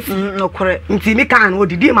ntam kesi no kore nti mi kan wo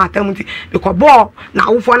didi ma tam nti because bo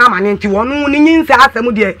na wo fo na ma nti wo no ni nyi nse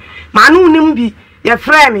asem de ma no nim bi ye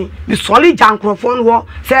frame me solid jankrofon wo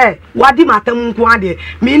say wadi matam nko ade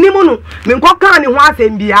me nimu no me nko kan ni ho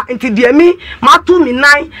asem bia nti de mi matu mi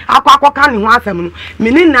nan akwa kan ni ho asem no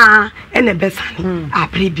me ni na ene besane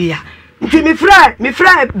apribia nti me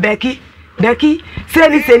frame Becky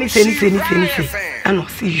seni ano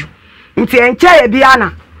see you nti enche ye bia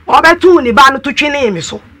na obetu ni ba no to twene mi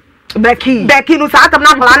so Becky no sa atam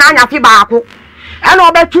na kola na anya fi baako ena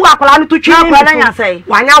obetu akola no to twene na anya sei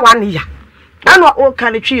wanya wan ya eno o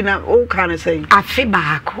kan twi na o kan sei afi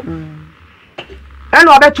baako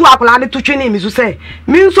eno obetu akola ne to twene mi so sei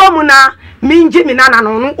mi nso mu na mi nji mi na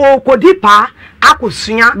no okodi pa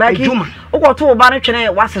akosua adwuma okoto o ba no twene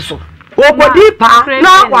wase so okodi pa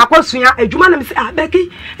na wakosua adwuma na mi se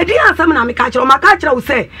Becky edi ansam na mi ka kire o maka kire wo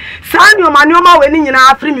sei saa ni o ma we ni nyina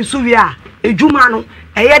afri mi so wi a adwuma no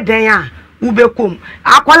eye den a ubekom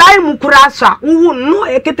akwalai mukura so wu no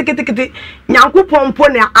eketekete nyanku pompo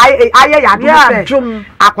ne aye ya do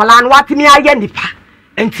akwala no watimi aye nipa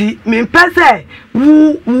enti me mpese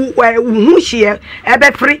wu hu hie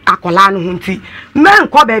ebe free akwala no hunti men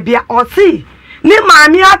ko ba bia osi ni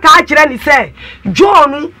maami aka kire ni se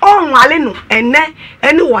John onwale no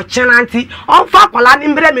ene wo chenanti onfa akwala ni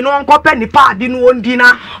mbre mi no onkope nipa adi no ondi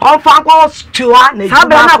na onfa ko stua na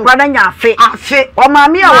sabra na akwala nya afe o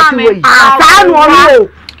maami a woti we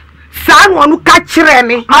San onu ka kire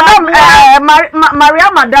mi madam Maria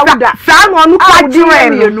Madawuda san onu ka kire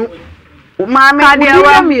mi maami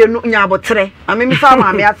udi mienu nya abotre amemi fa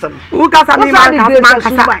maami asem u ka sa mi man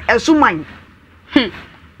kasa esuman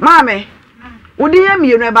maami udi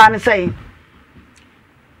mienu e ba ne sei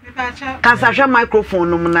kasa hwe microphone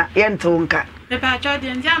no na ye ntonka me pa cha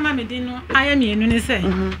de ndia ma me din no aye mienu ne sei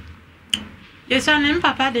yeso ne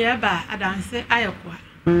papa de ba adanse ayekwa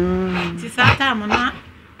ti sata mo na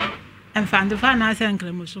enfando fa na ase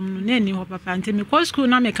nkremosum no na ni ho papa nti me ko school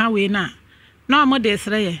na me ka we na mo de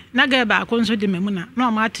sreye na ga ba ko nso de memu na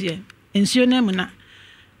mo atoye ensuo na mu na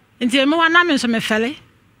nti me wa na me nso me fele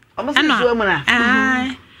omo ensuo mu na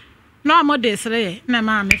no mo de sreye na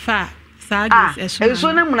ma me fa sagis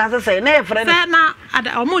ensuo na mu na se na ye frɛ na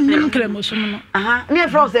ada omo nim nkremosum no ne ye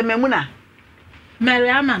frɛ se memu na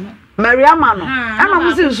Mariama no ana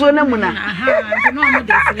musi ensuo na mu na no mo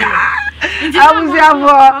de sreye abuzi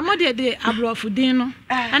afọ omo de abrofudin no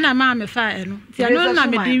ana ma me fa eno ti ano na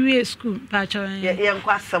me di wie school pa cho ye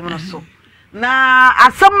nkwa asem no so na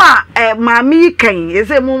asema maami kan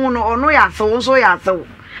ese mu no ono ya asew nso ya asew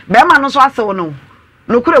be ma no so asew no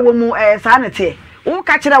kure wo mu saa ne te wo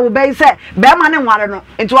ka kire wo be se be ma ne nware no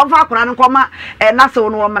enti wo fa akora no koma na asew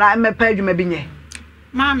no wo mra mepa adwuma bi nye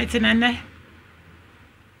ma me tenene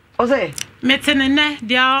o se me tenene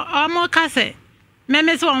dia omo ka se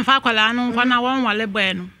me so on fa kwala no nkwa na won wale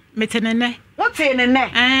boy no metenene wote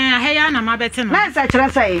nene he ya na mabete no na se kire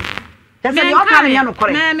sai jase yo ka ne no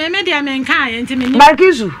kore me dia me nka ye nti me ni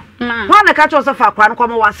Barkisu wa na ka cho se fa kwa no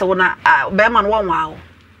kwama wase wo na be ma no won wa wo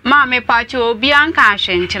ma me pa cho obi an ka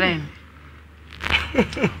hwe nkire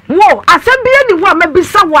wo asem bia ni ho a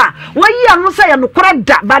mabisa wo a wayi anu say no kora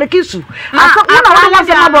da barikisu asem wo na wo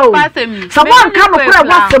wasem aba o sa wo anka no kora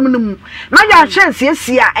wasem no mu na ya hwense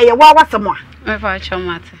esia eye wa wasem a me fa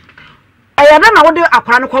chomate eye na wo de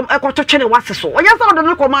akwara no ekoto twene wase so oya sa wo de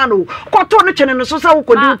no koma no koto no twene no so sa wo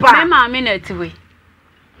kodi pa me ma me na tiwe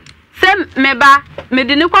sem meba me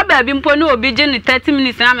de ne kwa ba bi mpo no obi je ni 30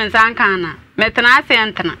 minutes na me nsan kan na metena ase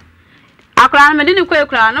entena akra me de ne kwa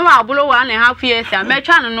ekra no wa abolo 1.5 years a me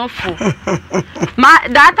twa no fu ma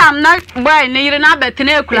that time na boy ne yire na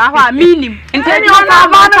betena ekra ho a minim intedi na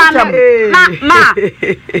ma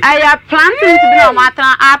aya planting to be no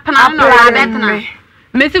matana apana no wa betena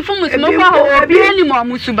Messi fu musu mo kwa obi ani mo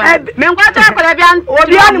musuba me nkwa ta akra bia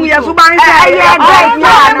obi ani mu yesuba nse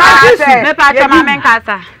me pa cha ma men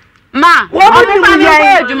kasa ma wo bi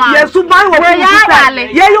yesuba wo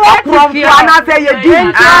ye yo prof ana say ye di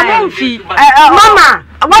mama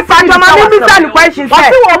what pa cha ma me bisa ni question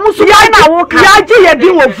say wo musu ya na wo ka ya ji ye di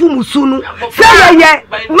wo fu musu nu say ye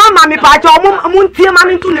mama me pa cha mu ntie ma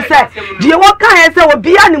ntu ni say die wo kan ye say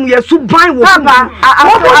obi ani mu yesuba wo fu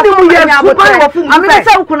wo bi mu yesuba wo fu mu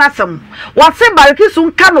say wo kuna sam wo se barikisu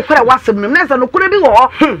nka no kora wasem no na say no kora bi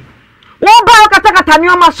wo wo ba kata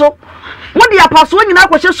nyoma so wo dia paso nyina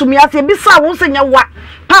kwhye sumiase bisa wo senya wa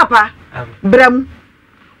papa bram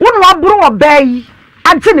wo no aburo wo bai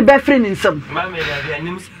ante ne be free ni nsam mama ya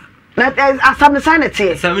nim sa na asam ne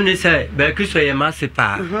sanete asam ne say ba kiso ye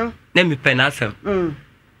masepa na mi penasam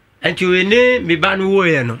anti we ne mi ba no wo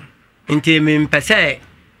ye no nti mi mpese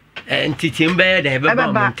nti timbe da be ba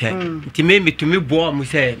mo nte nti me mitumi bo mu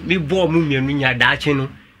say mi bo mu mienu nya daache no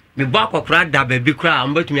mi bo akokora da ba bi kra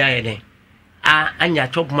ambatumi aye den anya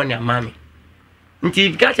chop money amami nti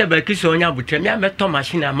gacha ba kiso onya butre mi ameto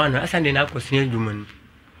machine amano asande na akosin adwuma no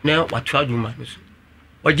na watu adwuma no so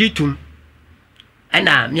ojitum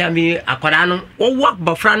ana mi akwara no wo work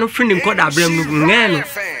bofra no fini nkoda abram no ngeno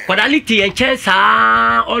quality en chance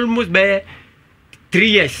almost be 3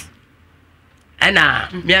 years ana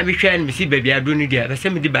mi hwen mi si baby ado no dia be se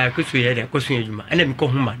mi di ba kiso ye de kosun adwuma ana mi ko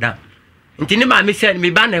hu madam nti ne ma mi se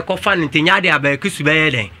mi ba na ko fa nti nya de aba kiso be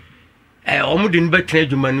ye den omude no betra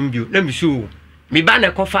adwuma no bio na mi so mi ba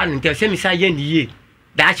na ko fa nti se mi sa ye ni ye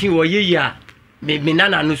daachi wo ye ya mi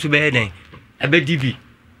nana no so be den abedi bi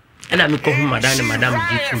ana mi ko hu madam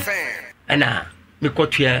jitu ana mi ko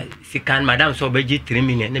tua sikan madam so be ji 3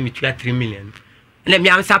 million na mi tua 3 million na mi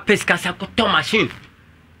am sa pesca sa ko to machine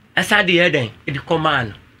asa de ye den e di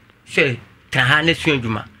command se ta ha na su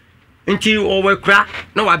adwuma nti o we kra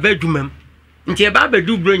na wa ba adwuma nti e ba ba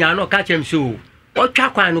du bro nya no ka chem so o twa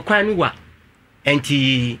kwan no wa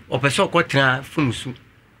enti opeso ko tra fumusu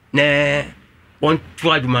na won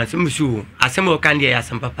tu adwuma se musu asem o kan de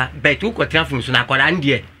asem papa bet u ko tra fumusu na kwara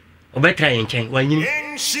ndie obetra yen chen wanyini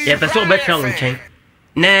ye peso obetra won chen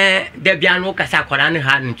na de bia no kasa kwara ne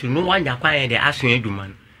ha ntu no wanya kwan de aso adwuma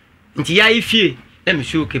no nti ya ifie na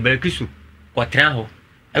musu ke barakisu ko tra ho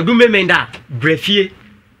agume menda brefie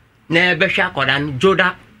na be hwa kwara no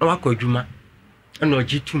joda na wakọ adwuma na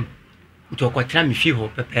ojitum nti okotra mi fie ho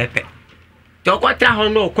pepepe to okotra ho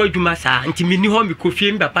no okọ adwuma sa nti mi ni ho mi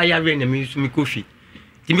kofie mi papa ya re na mi su mi kofie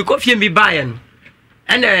ti mi kofie mi baaye no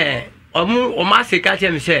ene o ma se ka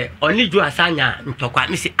che mi se oni ju asanya ntokwa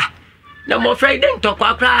mi se na mo friday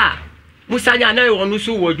ntokwa kra musanya na wonu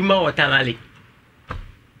su wo adwuma wo tamale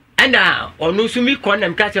ena onu su mi ko na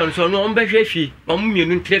mi ka che no so no on behwe fie mo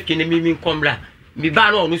mienu ntrefie na mi nkomra mi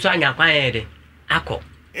ba no onu su anya kwan ye de akọ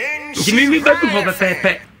nti mi ba du ho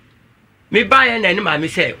pepepe mi ba ye na ni ma mi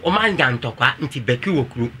se o ma nya ntokwa nti beki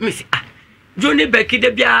wokuru mi se joni beki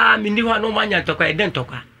de bia mi ni ho no ma nya ntokwa e de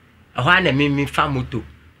ntokwa ho na mi fa moto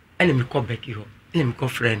ene mi ko beki ho ene mi ko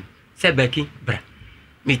friend se beki bra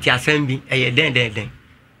mi ti asembi e ye den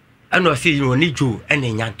ano si yo ni jo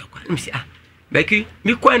ene nya ntokwa mi se beki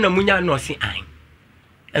mi ko na munya no si an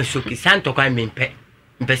enso ki santokwa mi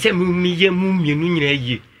mpe se mi ye mu mienu nyina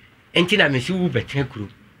ye enti na me si wu betre kuro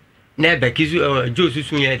na beki jo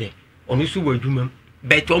susu ye de onu su wo adwuma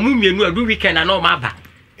bet omu mienu adu weekend na no ma ba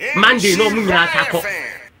monday no mu nyina takọ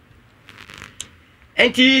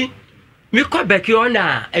enti mi ko beki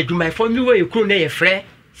ona adwuma fo mi wo ekuro na ye frɛ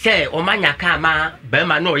se o manya ka ma ba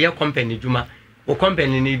ma no ye company adwuma o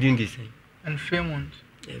company ni din dis and Fremont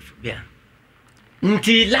yeah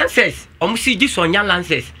nti lances omu si ji so nya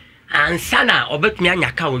lances ansana obetumi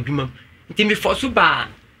anya ka adwuma nti mi fo so ba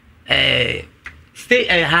stay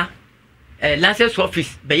lances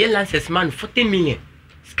office be lances man 40 million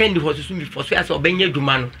scan the horse so mi for so as obenya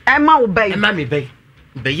adwuma no e ma wo bai e ma me bai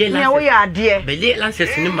be ye lances ne wo ya ade be ye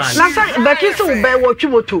lances ni man lances be kisu bai wo twi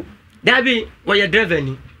moto dabi wo ye driver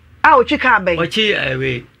ni o twi ka bai o chi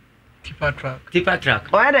we Tipper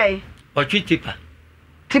truck. Where they? Or tree tipper.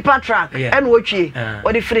 Tipper truck. And what ye?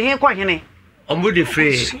 Or the free here quite any. Or would the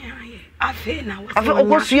free. I feel now. I feel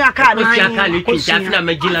go see a car. I can't go see a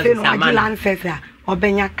Magillan says, or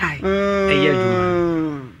Benyakai.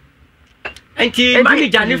 And tea, money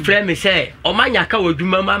Johnny Flame say, or Manyaka would do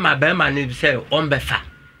mamma, my bearman say, on Befa.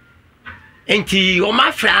 And tea, or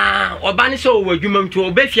my fra, or Baniso would you mum to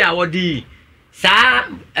Obefia or the Sa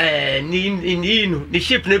in the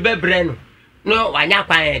ship never bren. No, I not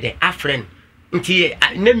quiet, a friend. Until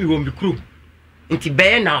name you won't be crew. Until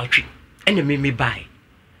bear now tree, and me buy.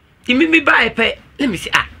 Ti me buy pay. Let me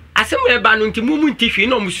see. I somewhere ban to move tissue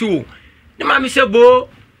no musu. The mammy said, Bo,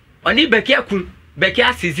 or need Becky Becky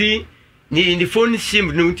Assisi, in the phone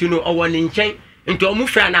sim no to know or 1 inch into a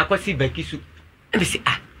mufran. I could see Becky soup. Let me see.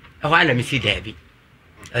 I want to see Debbie.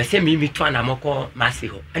 Send me to an amoko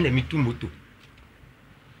massive and me to mutu.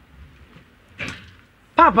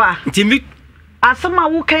 Papa, Timmy.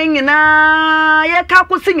 Asama wo kan nyina ye ka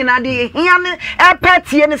ko singing ade hia ne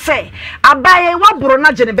epetie ne se abaye waboro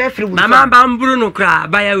na je ne be firi wo mama ba mburu no kra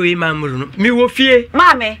abaye we ma mburu no mi wo fie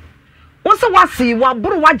mame wo se wasi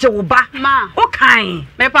waboro waje wo ba ma wo kan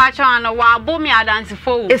me pa cho an wa bo mi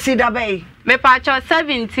adansefo wo esi da bay me pa cho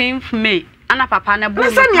 17th May ana papa na bo me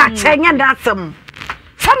se ni a chenye dasem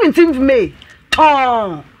 17th May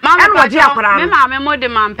ton mama pa cho me ma me mo de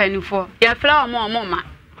man panifo ye fla omo ma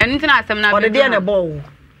enitina asem na ode de na bo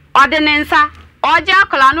ode nensa oje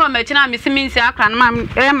akola na o machina misiminsi akra na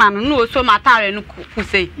ma no oso matare no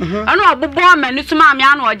kusei anu obobo ma ni suma me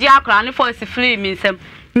anu oje akola ni for free mi nsem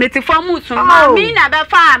metifo musu ma mi na be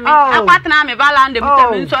fa mi akwatena me balande bi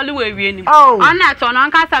se nsoli we wie ni ona to no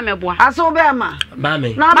nkasa meboa aso be ma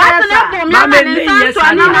mame na ba sa mame ni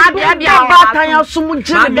sanso ni na bia ba tan ya sumu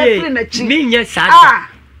jini be free na chi mi nye sada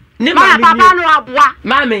ni ma papa no aboa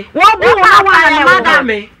mame wo bu wa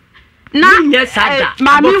mame na nye sada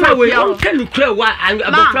mami we on tell kra wa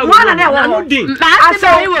abofra wa na wo din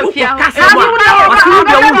ase we fia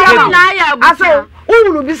ase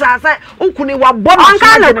unu bisa ase ukuni wa bo no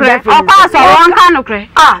onka no kre opa so onka no kre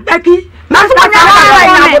Becky na so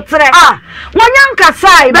nya botre wonya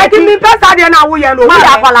nkasai Becky mi pesa de na wo ye no wo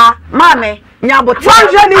akwala mame nya botre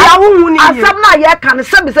wanje ni ya wo hu ni asem na ye kan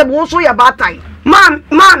se wo so ye batai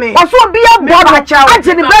mami oso bia bodo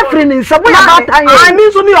aje ni befri ni nsa wo ya batai I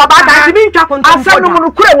mean so mi wa batai mi ntwa konto asem no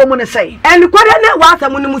mu kure wo mu ne sei en kwade na wa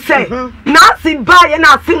asem no mu sei na si ba ye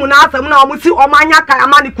na asem na asem na o mu si o manya ka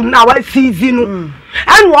amani kum na wa sizi no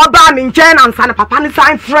en wo ba mi nche na nsa na papa ni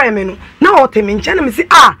sign frame no na o te mi nche na mi si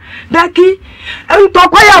Becky en to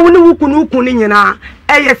kwa ya wo ni wuku ni nyina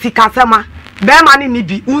eye sikasema bema ni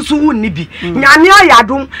bi usu wu ni bi nyame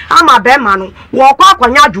ayadum ama bema no wo kwa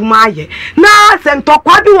kwanya dwuma aye na se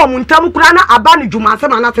ntokwa bi wo muntam kura na aba ni dwuma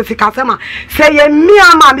asema na se sikasema se ye mi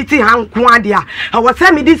ama mi ti hanku ade a wo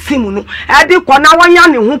se mi di simu no e di ko na wonya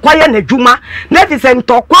ne hu koye na dwuma na fi se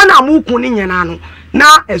ntokwa na muku ni nyina no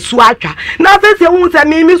na esu atwa na se hu se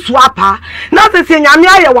mi su apa na se nyame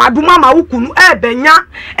aye waduma ma wukunu e benya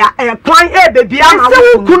kwan e bebi ama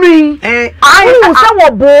wukunu ai se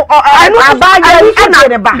wo bo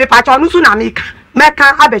me pacho no su na meka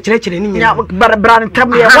meka abekire ni nyina bra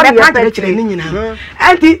ntam ye won ye abekire ni nyina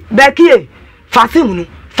enti Becky fasim no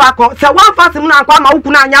fako se wan fasim na akwa ma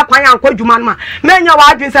wuku na anya kwan ankwa dwuma no ma menya wa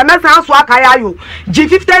adwin se mesa aso akaya yo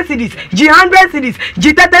G50 cedis G100 cedis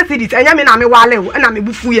G30 cedis enya me na me wale wo na me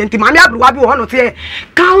bufu ye enti ma me abruwa bi wo no te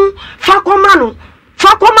kan fako ma no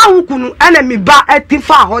fakoma hukunu ene mi ba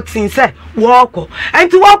etifa hotin se woko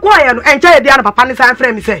enti woko ye no enche ye dia na papa ni san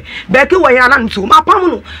frɛ mi se Becky wo ya na ntu ma pam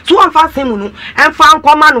no so won fa semu no emfa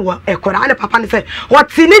nkoma no wo ekora ne papa ni se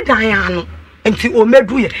hotini dan ya no enti o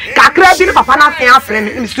medu ye kakra bi ni papa na san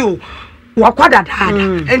frɛ mi so woko dada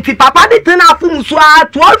enti papa di tena afum so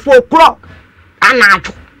 12 o'clock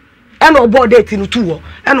anajo eno board date no tuwo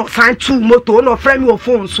eno sign two moto no frame your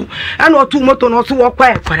phone so eno two moto no so wokwa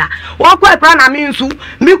ekora na mi nsu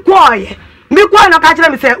mi koye no ka kire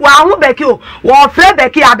mi se wa hu Becky o wo fre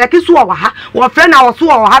Becky a Becky so wo ha wo fre na wo so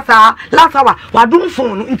wo ha sa last hour wa dum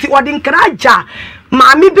phone nti odi nkraja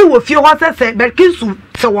maami bi wo fie ho se Becky su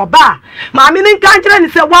se wo ba maami ni kan kire ni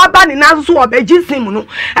se wo ba ni na so wo be gisim no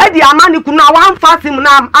e di amani ku na wan fasim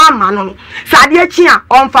na ama no sade achi a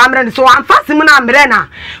on fa mre ni so wan fasim na mre na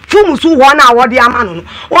fumu su ho na wo di ama no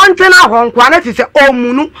on tena ho nkwa na ti se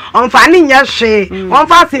omunu on fa ni nye hwe on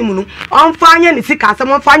fasim no on fa anya ni sika se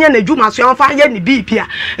on fa anya na dwuma so on fa anya ni bibia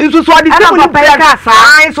nso so odi sim ni bre ka sa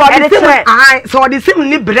so odi sim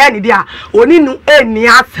ni bre ni dia oni nu eni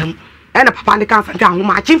asem ena papa ndi kan sanka ho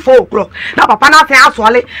ma chi 4 o'clock na papa na san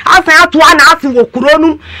asole asan atoa na asin wo kuro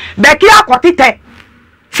nu Becky akotite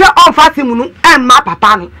se on fasim nu emma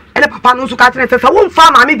papa no ene papa no so ka kire se wo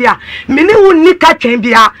mfa maame dia me ne wo ni ka twen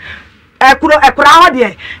bia ekura ho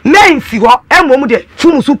de mensi ho emom de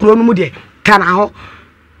fum su kuro no mu de kana ho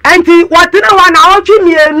enti watene wa na otwi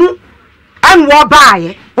mienu anwo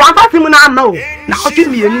baaye wa fasim na ama o na otwi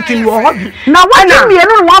mienu tin wo ho bi na watwi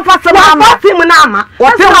mienu no wa fasim na ama fasim na ama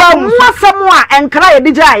o te wa wasam a enkra ye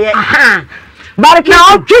dijaye aha barki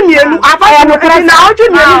na otwi mienu afa no kra na otwi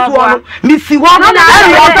mienu tuo no misi wo na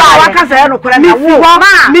wa ka se no kra na wo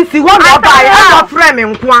misi wo no baaye a frame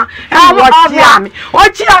nko a wo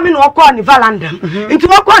chia mi no ko ni valandam nti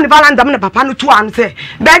wo ko ni valandam na papa no tuo am se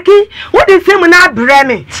beki wo di sim na bre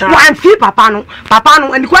me wan fi papa no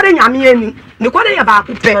ani kwade nyame ani ni kwade ya ba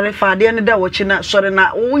ku pe sorry fa de ne da wo chi na sorry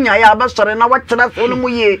na unya ya ba sorry na watena so no mu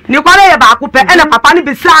ye ni kwade ya ba ku pe ena papa ni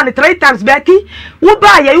bisa ni 3 times beki wo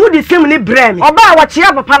ba ye wo di sim ni bre me oba wo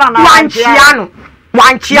chia papa na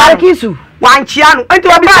wanchia kisu wanchia no enti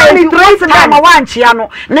obi sa ni 3 times ma wanchia no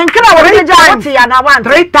ne nkra wo de ja wote ya na wan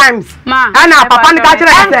 3 times ana papa ni ka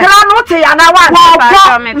kire se nkra no wote ya na wan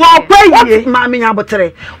wo kwa ye ma me nya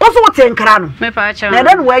botere wo so wote nkra no me pa cha na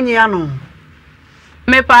den wanyi ya no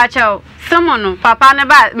me pa cha someone papa ne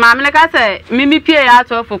ba ma me ka se mimi pie ya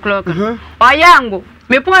 12 o'clock oyango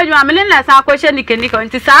me po adwuma me na sa akɔhye nikenika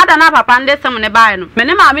nti saa da na papa nde sem ne bae no me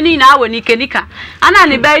ne ma me ni na awo nikenika ana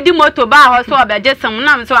ne bae di moto ba ho so obeje sem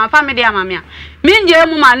na me so amfa me de amame a me nje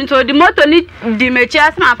mu ma nto di moto ni di mechi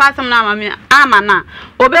asem afa sem na amame ama na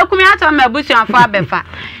obekumi ato ma busu amfa abefa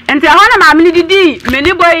nti ho na ma me didi me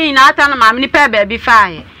ni boyi na ata na ma me ni pe ba bi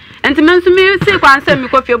faaye nti me nso me si kwanse me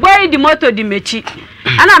kofie boyi di moto di mechi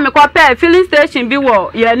ana me kopɛ filling station bi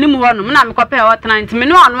wo ya nim ho no na me kopɛ hot 90 me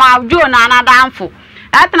no ono ajo na anadanfo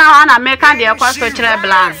atna ho na me ka de kwaso kire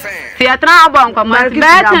blan ti atna abon kwa ma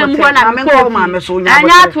beta mu ho na me ko ma me so nya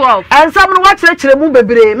anya 12 ensam no wa kire mu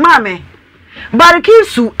bebre ma me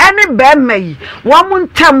barikisu ene be mai wa mu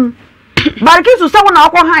ntam barikisu se wo na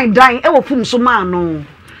akɔ han dan e wo fum so ma no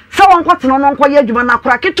se wo nkɔtena no nkɔ ye adwuma na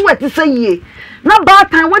kora keto ati se yie na ba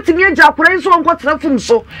tan watimi agya kora nso nkɔtena fum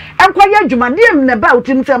so enkɔ ye adwuma de ne ba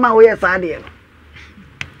utim te ma wo ye sa de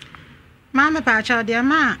Mama pa cha de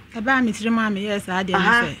ma e ba mi tiri ma me yes ade ni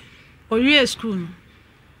se owie school no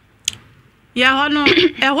ya ho no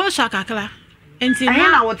e ho so akakra enti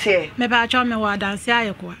na wote me pa cha me wa dance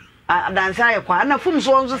ayekwa na fum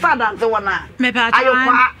so nso sa dance wona me pa cha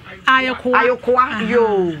ayekwa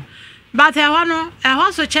yo but e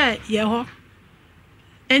ho so che ye ho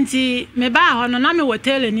enti me ba ho no na me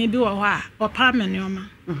hotel ni bi wo ho a opa me neoma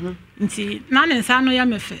enti na ne nsa no ya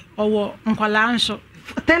mefe owo nkwala nso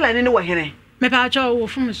Taylor ni wo hene me pa cha wo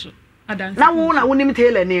fum so adanse na wo na wonim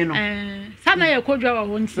Taylor ni no sana ye kodwa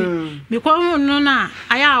wo nti me ko hu no na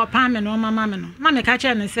aya opa me no mama me no na me ka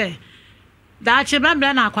che ne se da che bra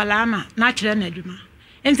na akwala ama na kire na adwuma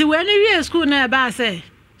enti we ni wie school na e ba se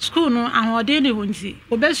school no ahode ni ho nti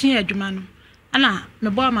obesu adwuma no ana me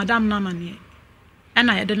bo madam na mane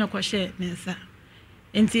ana ye de no kwhye ne nsa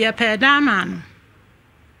enti ye pe da ma no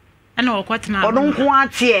ana okotena odonko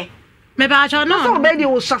atie me ba cha no so be di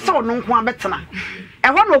wo sasa odonko abetena e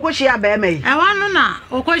ho na okohia ba ema yi e ho no na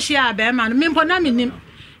okohia ba ema no me mpo na menim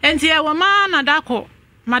enti e wo ma na dako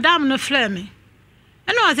madam no flare me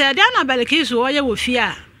eno ase de na Balikisu wo ye wo fie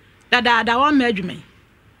a da wo ma adwuma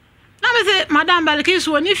na me se madam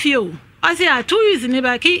Balikisu oni fie o ase a 2 years ni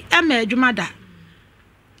ba ki e ma adwuma da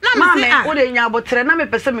na me se wo de nya abotre na me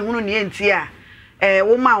pese me hunu ne enti a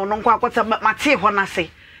wo ma wo nko akota mate ho na se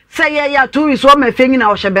say ya 2 weeks o ma fenyi na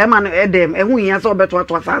wo hye be ma no edem ehu hia se obeto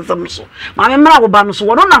to asansem so ma me mra wo ba no so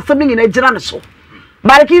wo no na asem nyina gira ne so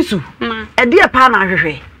Balikisu e de pa na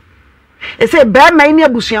hwehwe e say be ma ni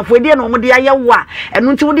abusuafo e de na wo de aye wo a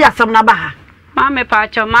enu nti wo de asem na ba ha ma me pa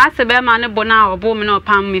cho ma se be ma ne bo na obo me no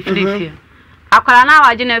pam me frifie akwara na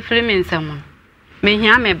waje na firi me nsem me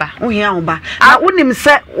hia me ba wo hia wo ba na wonim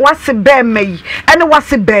se wase be ma yi ene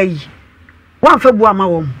wase be yi wan fa bu ama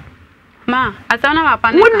wo ma asana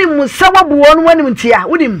papa ne wonim se wabu won wonim ntia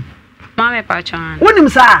wonim ma me pa cho an wonim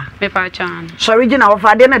sa me pa cho an sorry gina wo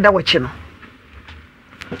fa de na da wachi no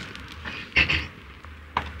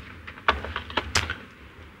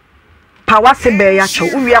pawase be ya cho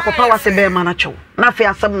uwi akwa wase be ma na cho na fe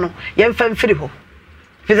asem no ye mfa mfiri ho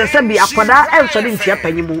fize se bi akwada enso de ntia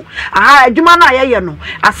panyimu aha adwuma na ye no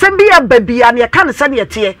asem bi ya babia na ye ka ne se ne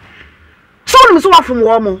tie so wonim so wafom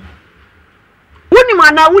wo mo wonim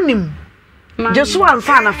ana wonim Jesu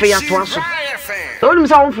ansa na fe ya to aso wonim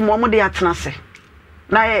sa wonfom wo mo de atena se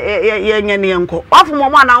na ye nya ne enko wafom wo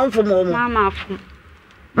mo ana wonfom wo mo mama afom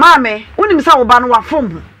mame wonim sa wo ba no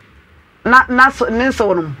wafom na ne so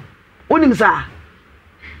wonom wonim sa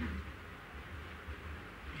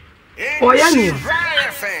oya ni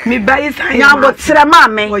me buy sign. Nyabo tire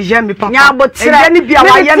mame. O ye me papa. Nyabo tire. Ni bia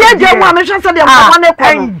wa ye me. Tie mu ame hwese de mo ne ko.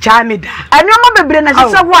 Enja me da. Eni o ma bebre na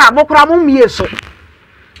hwese ho a bokura mo mie so.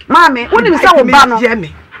 Mame, woni mi sa wo ba no.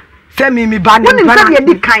 Se mi ba ni. Woni mi sa de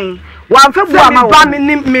di kan. Wa mfa bu ama wo. Ba mi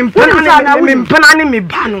ni mi mpana ni mi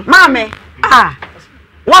ba no. Mame,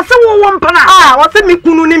 wase wo mpana. Wase mi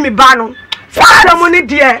kunu ni mi ba no. Sa mo ni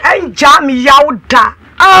de enja me yawda.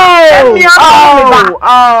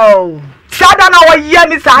 Sada na wo ye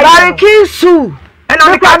mi sa Bari kisu. Ena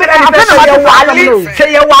mi kwa me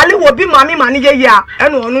say ye wale wo bi mami mani ye ya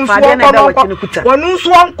ena onu nso onko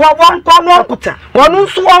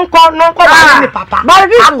no ba ni papa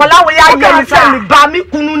akola wo ya ye mi say mi ba mi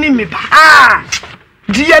kunu ni mi ba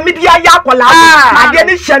diye mi dia ya akola ade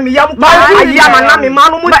ni hye mi yam kwa aya na mi ma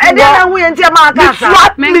no mu ede na hu ye ntia ma ka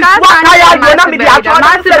sa mi ka ya ye na mi dia to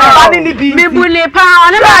na se ba ni bi mi bule pa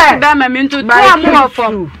ona ba ba ma mi ntu to amu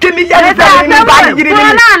ofo temi ye se mi ba ni giri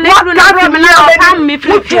ni wa ka mi na mi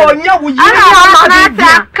fi onya wo yi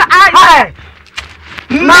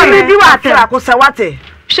ma mi di wa tira ko se wate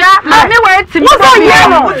sha mami we ti wo so ye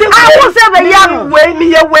no wo se be ya no we mi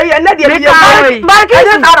ye we na de ye ba ki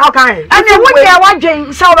se ta ro kan ani wo ye wa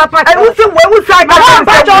dwen se wo pa wo se we sa ba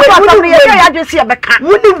ba jo so so ye ya dwen se be ka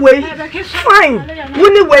wo ni we fine wo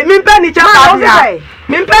ni we mi pe ni cha pa bia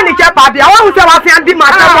mi pe ni cha pa bia wo se wa fi andi ma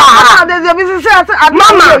ta wa de bi se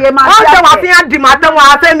mama wo se wa fi andi ma ta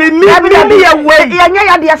wa se mi ye we ye nya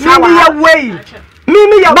ya de sa wa mi ye we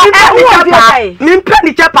Mimi ya mi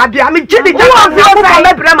mpeni chepa bia mi jidi chepa bia ko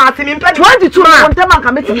me bre ma se mi mpeni 22 na won tema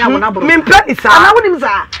kan metimi awona bro mi mpeni sa ana wonim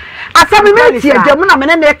sa asami me tie jamu na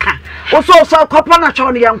mene ne ka wo so kopo na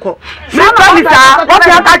cho ne yenko mi mpeni sa wo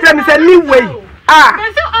be aka kire mi se mi wei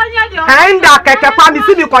enda keke kwa mi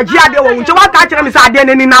si mi koji ade wo nche wa ka kire mi sa ade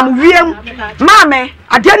ne nam wiem mame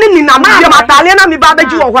ade ne ni nam wiem atale na mi ba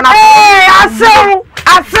beji wo ho na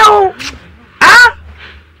asew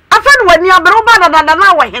afen wani abro ba da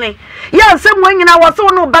na wa hene ya nsem wanyina wo so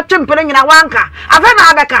no beto mpere nyina wanka afen na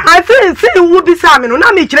abeka si wu bi sa me no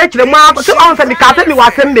na mi kire mu so on se mi ka se mi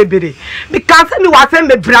wasem bebere mi ka se mi wasem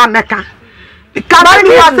bebra meka mi ka se mi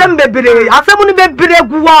wasem bebere asem ni bebere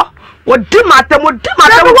guwo wo di matem wo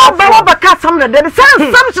ba beka sam na de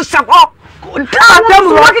sam so sako atem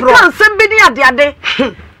wo ka sam bi ni ade ebe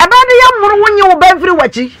de ya muru wonye wo ba firi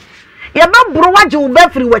wachi ya ba buru waje wo ba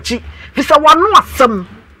firi wachi fisa wanu asem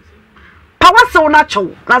Pawase una chow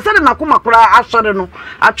na se na kuma kura asore no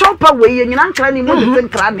achow pa we ye nyina nkra ni mo de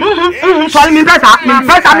nkra ni so mi pesa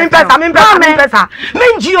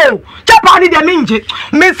minji o chepa ni de minji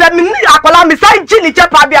mi se mi ni akola mi sai ji ni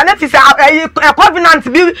chepa bia na fi se covenant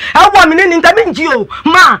bi e wo mi ni nta minji o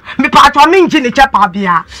ma mi pa cho minji ni chepa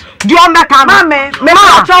bia di o meka ma me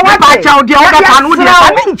pa cho wa pa cho di o meka no de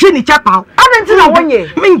minji ni chepa adenti na wonye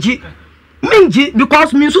minji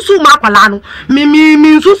because mi susu ma akola no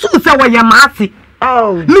mi susu se wo ye maase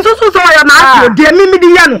mi susu se wo ye maase o de mi di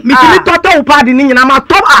ye no mi ti toto upa di ni nyina ma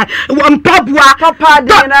top mpabua topa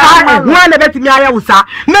di na wa na beti mi aya usa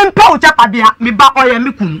me mpa o chapa bia mi ba oye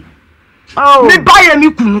mi kunu mi ba ye mi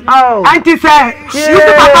kunu anti say you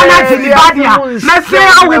papa na ji mi ba dia me se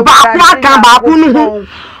awu ba kwa kan ba kunu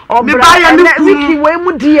ho mi ba ye mi wiki we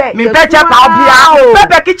mu die mi be chepa bia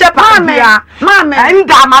bebe ki chepa bia mame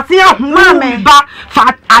nda ma se hu mi ba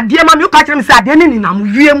fa ade ma mi o ka kire mi se ade ni na mu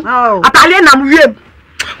wiem atale na mu wiem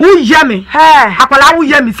wo ye mi akwala wo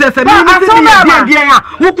ye mi se mi se mi die ya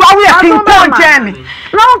wo kwa wo ye kin kon chemi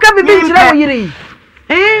na wo ka bibi kire wo yiri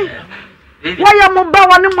wo ya mo ba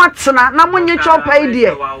woni mo tsena na mo nye chopa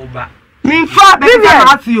idie Minfa Vivian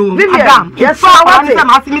Matthew Adam yes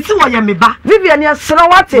what mi si wo ye me ba Vivian yes na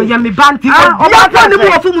what ye me ba nti ya fa ni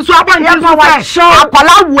mo fu muso abo nti so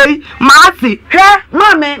akwala wei ma ase he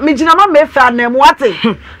mama me gina mama e fa na mu what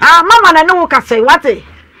mama na ne wo ka sei what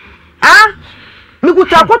mi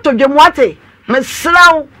kuta kotodwe mu what me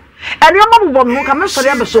sraw eni omo bobom no ka me sori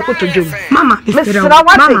abeso kotodwe mu mama me sraw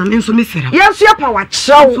what mama mi nso mi sera yes ya pa wa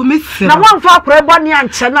chew na wan fa akora ebo ne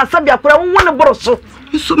anche na sabi akora wo ne boroso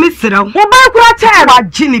so me sera wo ba kura che wa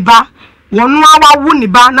gini ba wonu awa wu ni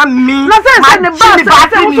ba na mi na se ne ba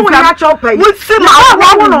se wo so nya chopa yi wo si ma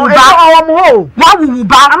wa wu ba wa mo ho wa wu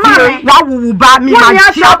ba mi ma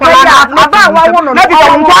chi akola na ba wa wu no na bi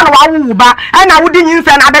ko nko na wa wu ba e na wudi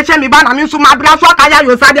nyinse na be che mi ba na mi so ma bra so aka ya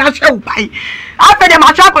yo sa de ahwe wu ba yi afa de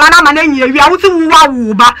ma chi akola na ma na nyi wi a wo si wu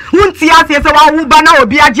ba wunti ase se wa wu ba na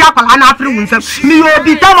obi agi akola na afre wu nsam mi yo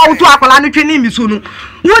bi ta ma wutu akola no twe ni mi so no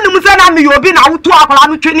woni mu se na mi yo bi na wutu akola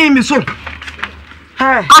no twe ni mi so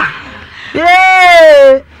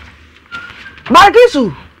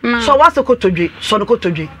Markisu so what's the kotodwe so no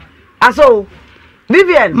kotodwe aso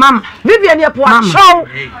Vivian mama Vivian ye po show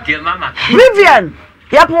mama Vivian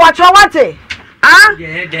ya po wa chawate ah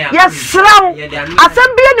yes slow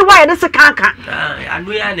assembly ni why this kanka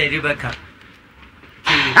anu ya na Rebecca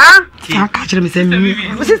ah ka kire me say me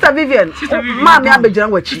sister Vivian ma me abegira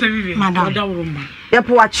wachi madam ya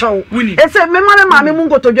po wa chaw e say me ma me mu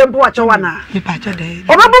nkotodwe po wa chaw na me pa cha dey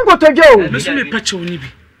o ba bu nkotodwe o me so me pa chaw ni bi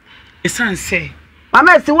esan say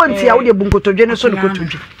mama si wonti ya wo de bu nkotodwe ne so ne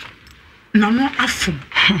kotodwe na no afum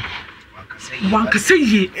wankase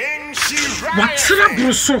ye watsira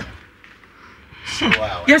bruso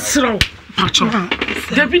yes ro pacho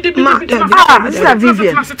David sister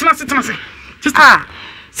Vivian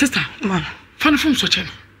sister man fan fum so chen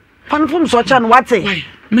what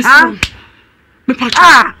me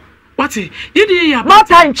pacho what ye ya no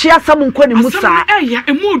time chia sam nkoni musa ya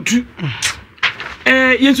emodu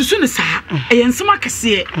yensusu ne sa yensem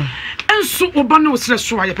akase enso oba na osire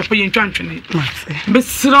so ya papa yentwantwene be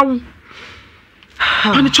siraw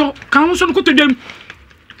ani cho kan so no kotodwam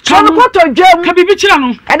ka bibi kira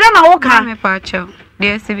no e da na wo ka me pacho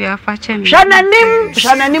de se bi afa chem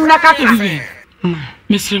shananim na ka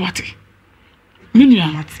me sire wate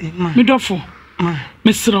minua me dofo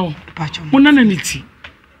me siraw pacho wona na niti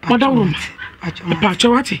wadawro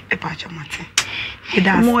pacho wate pacho mate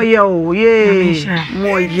moya o ye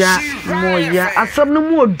moya asam no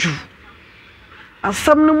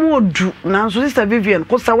modu na so sister Vivian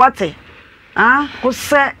ko sa wate ko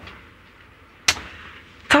se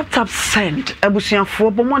tap send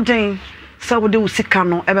abusuafo bomoden sa wo de usika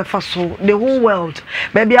no ebefa so the whole world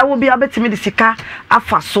baby I will be abetimi de sika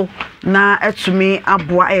afa so na etumi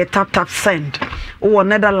aboa tap send or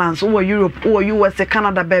Netherlands or Europe or USA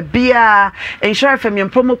Canada bebia insure FM your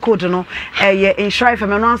promo code no insure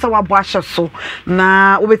FM no answer wa boasha so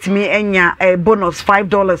na obetimi enya a bonus $5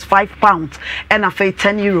 £5 and a fee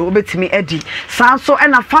 €10 obetimi edi sanso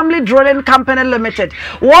and a family drilling company limited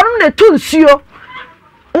one the two nsuo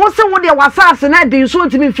wo se wo de wasase na de nsuo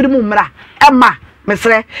ntimi mfiri mu mra emma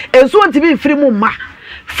mesre nsuo ntimi mfiri mu ma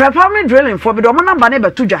family drilling for be do mo number na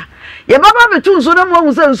betudwa ye baba betu nsuo na mo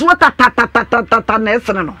hu se nsuo ta na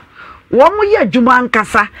esene no wo mo ye adwuma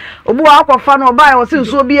nkasa obu akwafa no oba wo se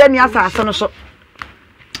nsuo bi ani asase no so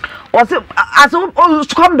wo se aso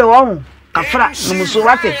come the one kafra no musuo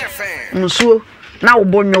wate musuo na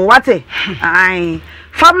obonyo wate ai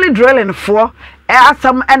family drilling for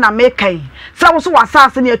asam na mekai sa wo so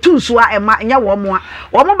wasase na etunsuo a ema nya wo mo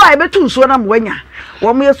ba betunsuo na mo wanya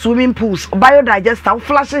wo mo swimming pools biodigester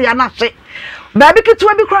flash ya na hwe baby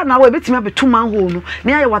kitwa bi kra na wo betimi abetu manhole no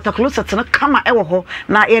na ya water closet na kama ewo ho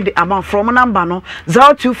na ye de amount from number no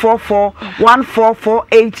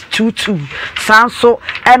 0244144822 sanso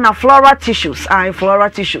na floral tissues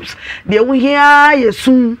de wo hia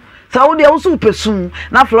yesun sa wo de wo so pesun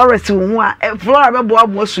na florist wo hu a flora be boa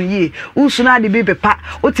bo so yi usu na de be pepa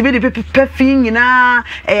o ti be de pepa fin nyina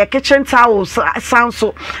kitchen towels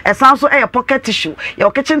sanso pocket tissue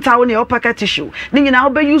your kitchen towel na your pocket tissue ni nyina wo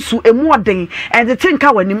be use emu oden and the thing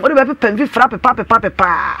ka wanim o de be pepa fi fra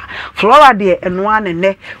pepa flora de eno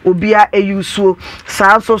anene obia use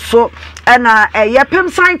sanso so na yepem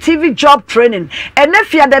sign TV job training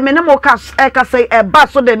enafia de menemo ka say ba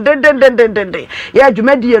so den ya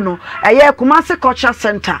adwumadie no Kumasi Culture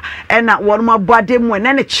Center na won ma boade mu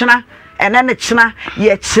ne chena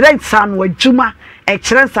ye kire nsan wa djuma e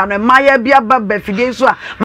kire nsan ma ya bia ba bafide so a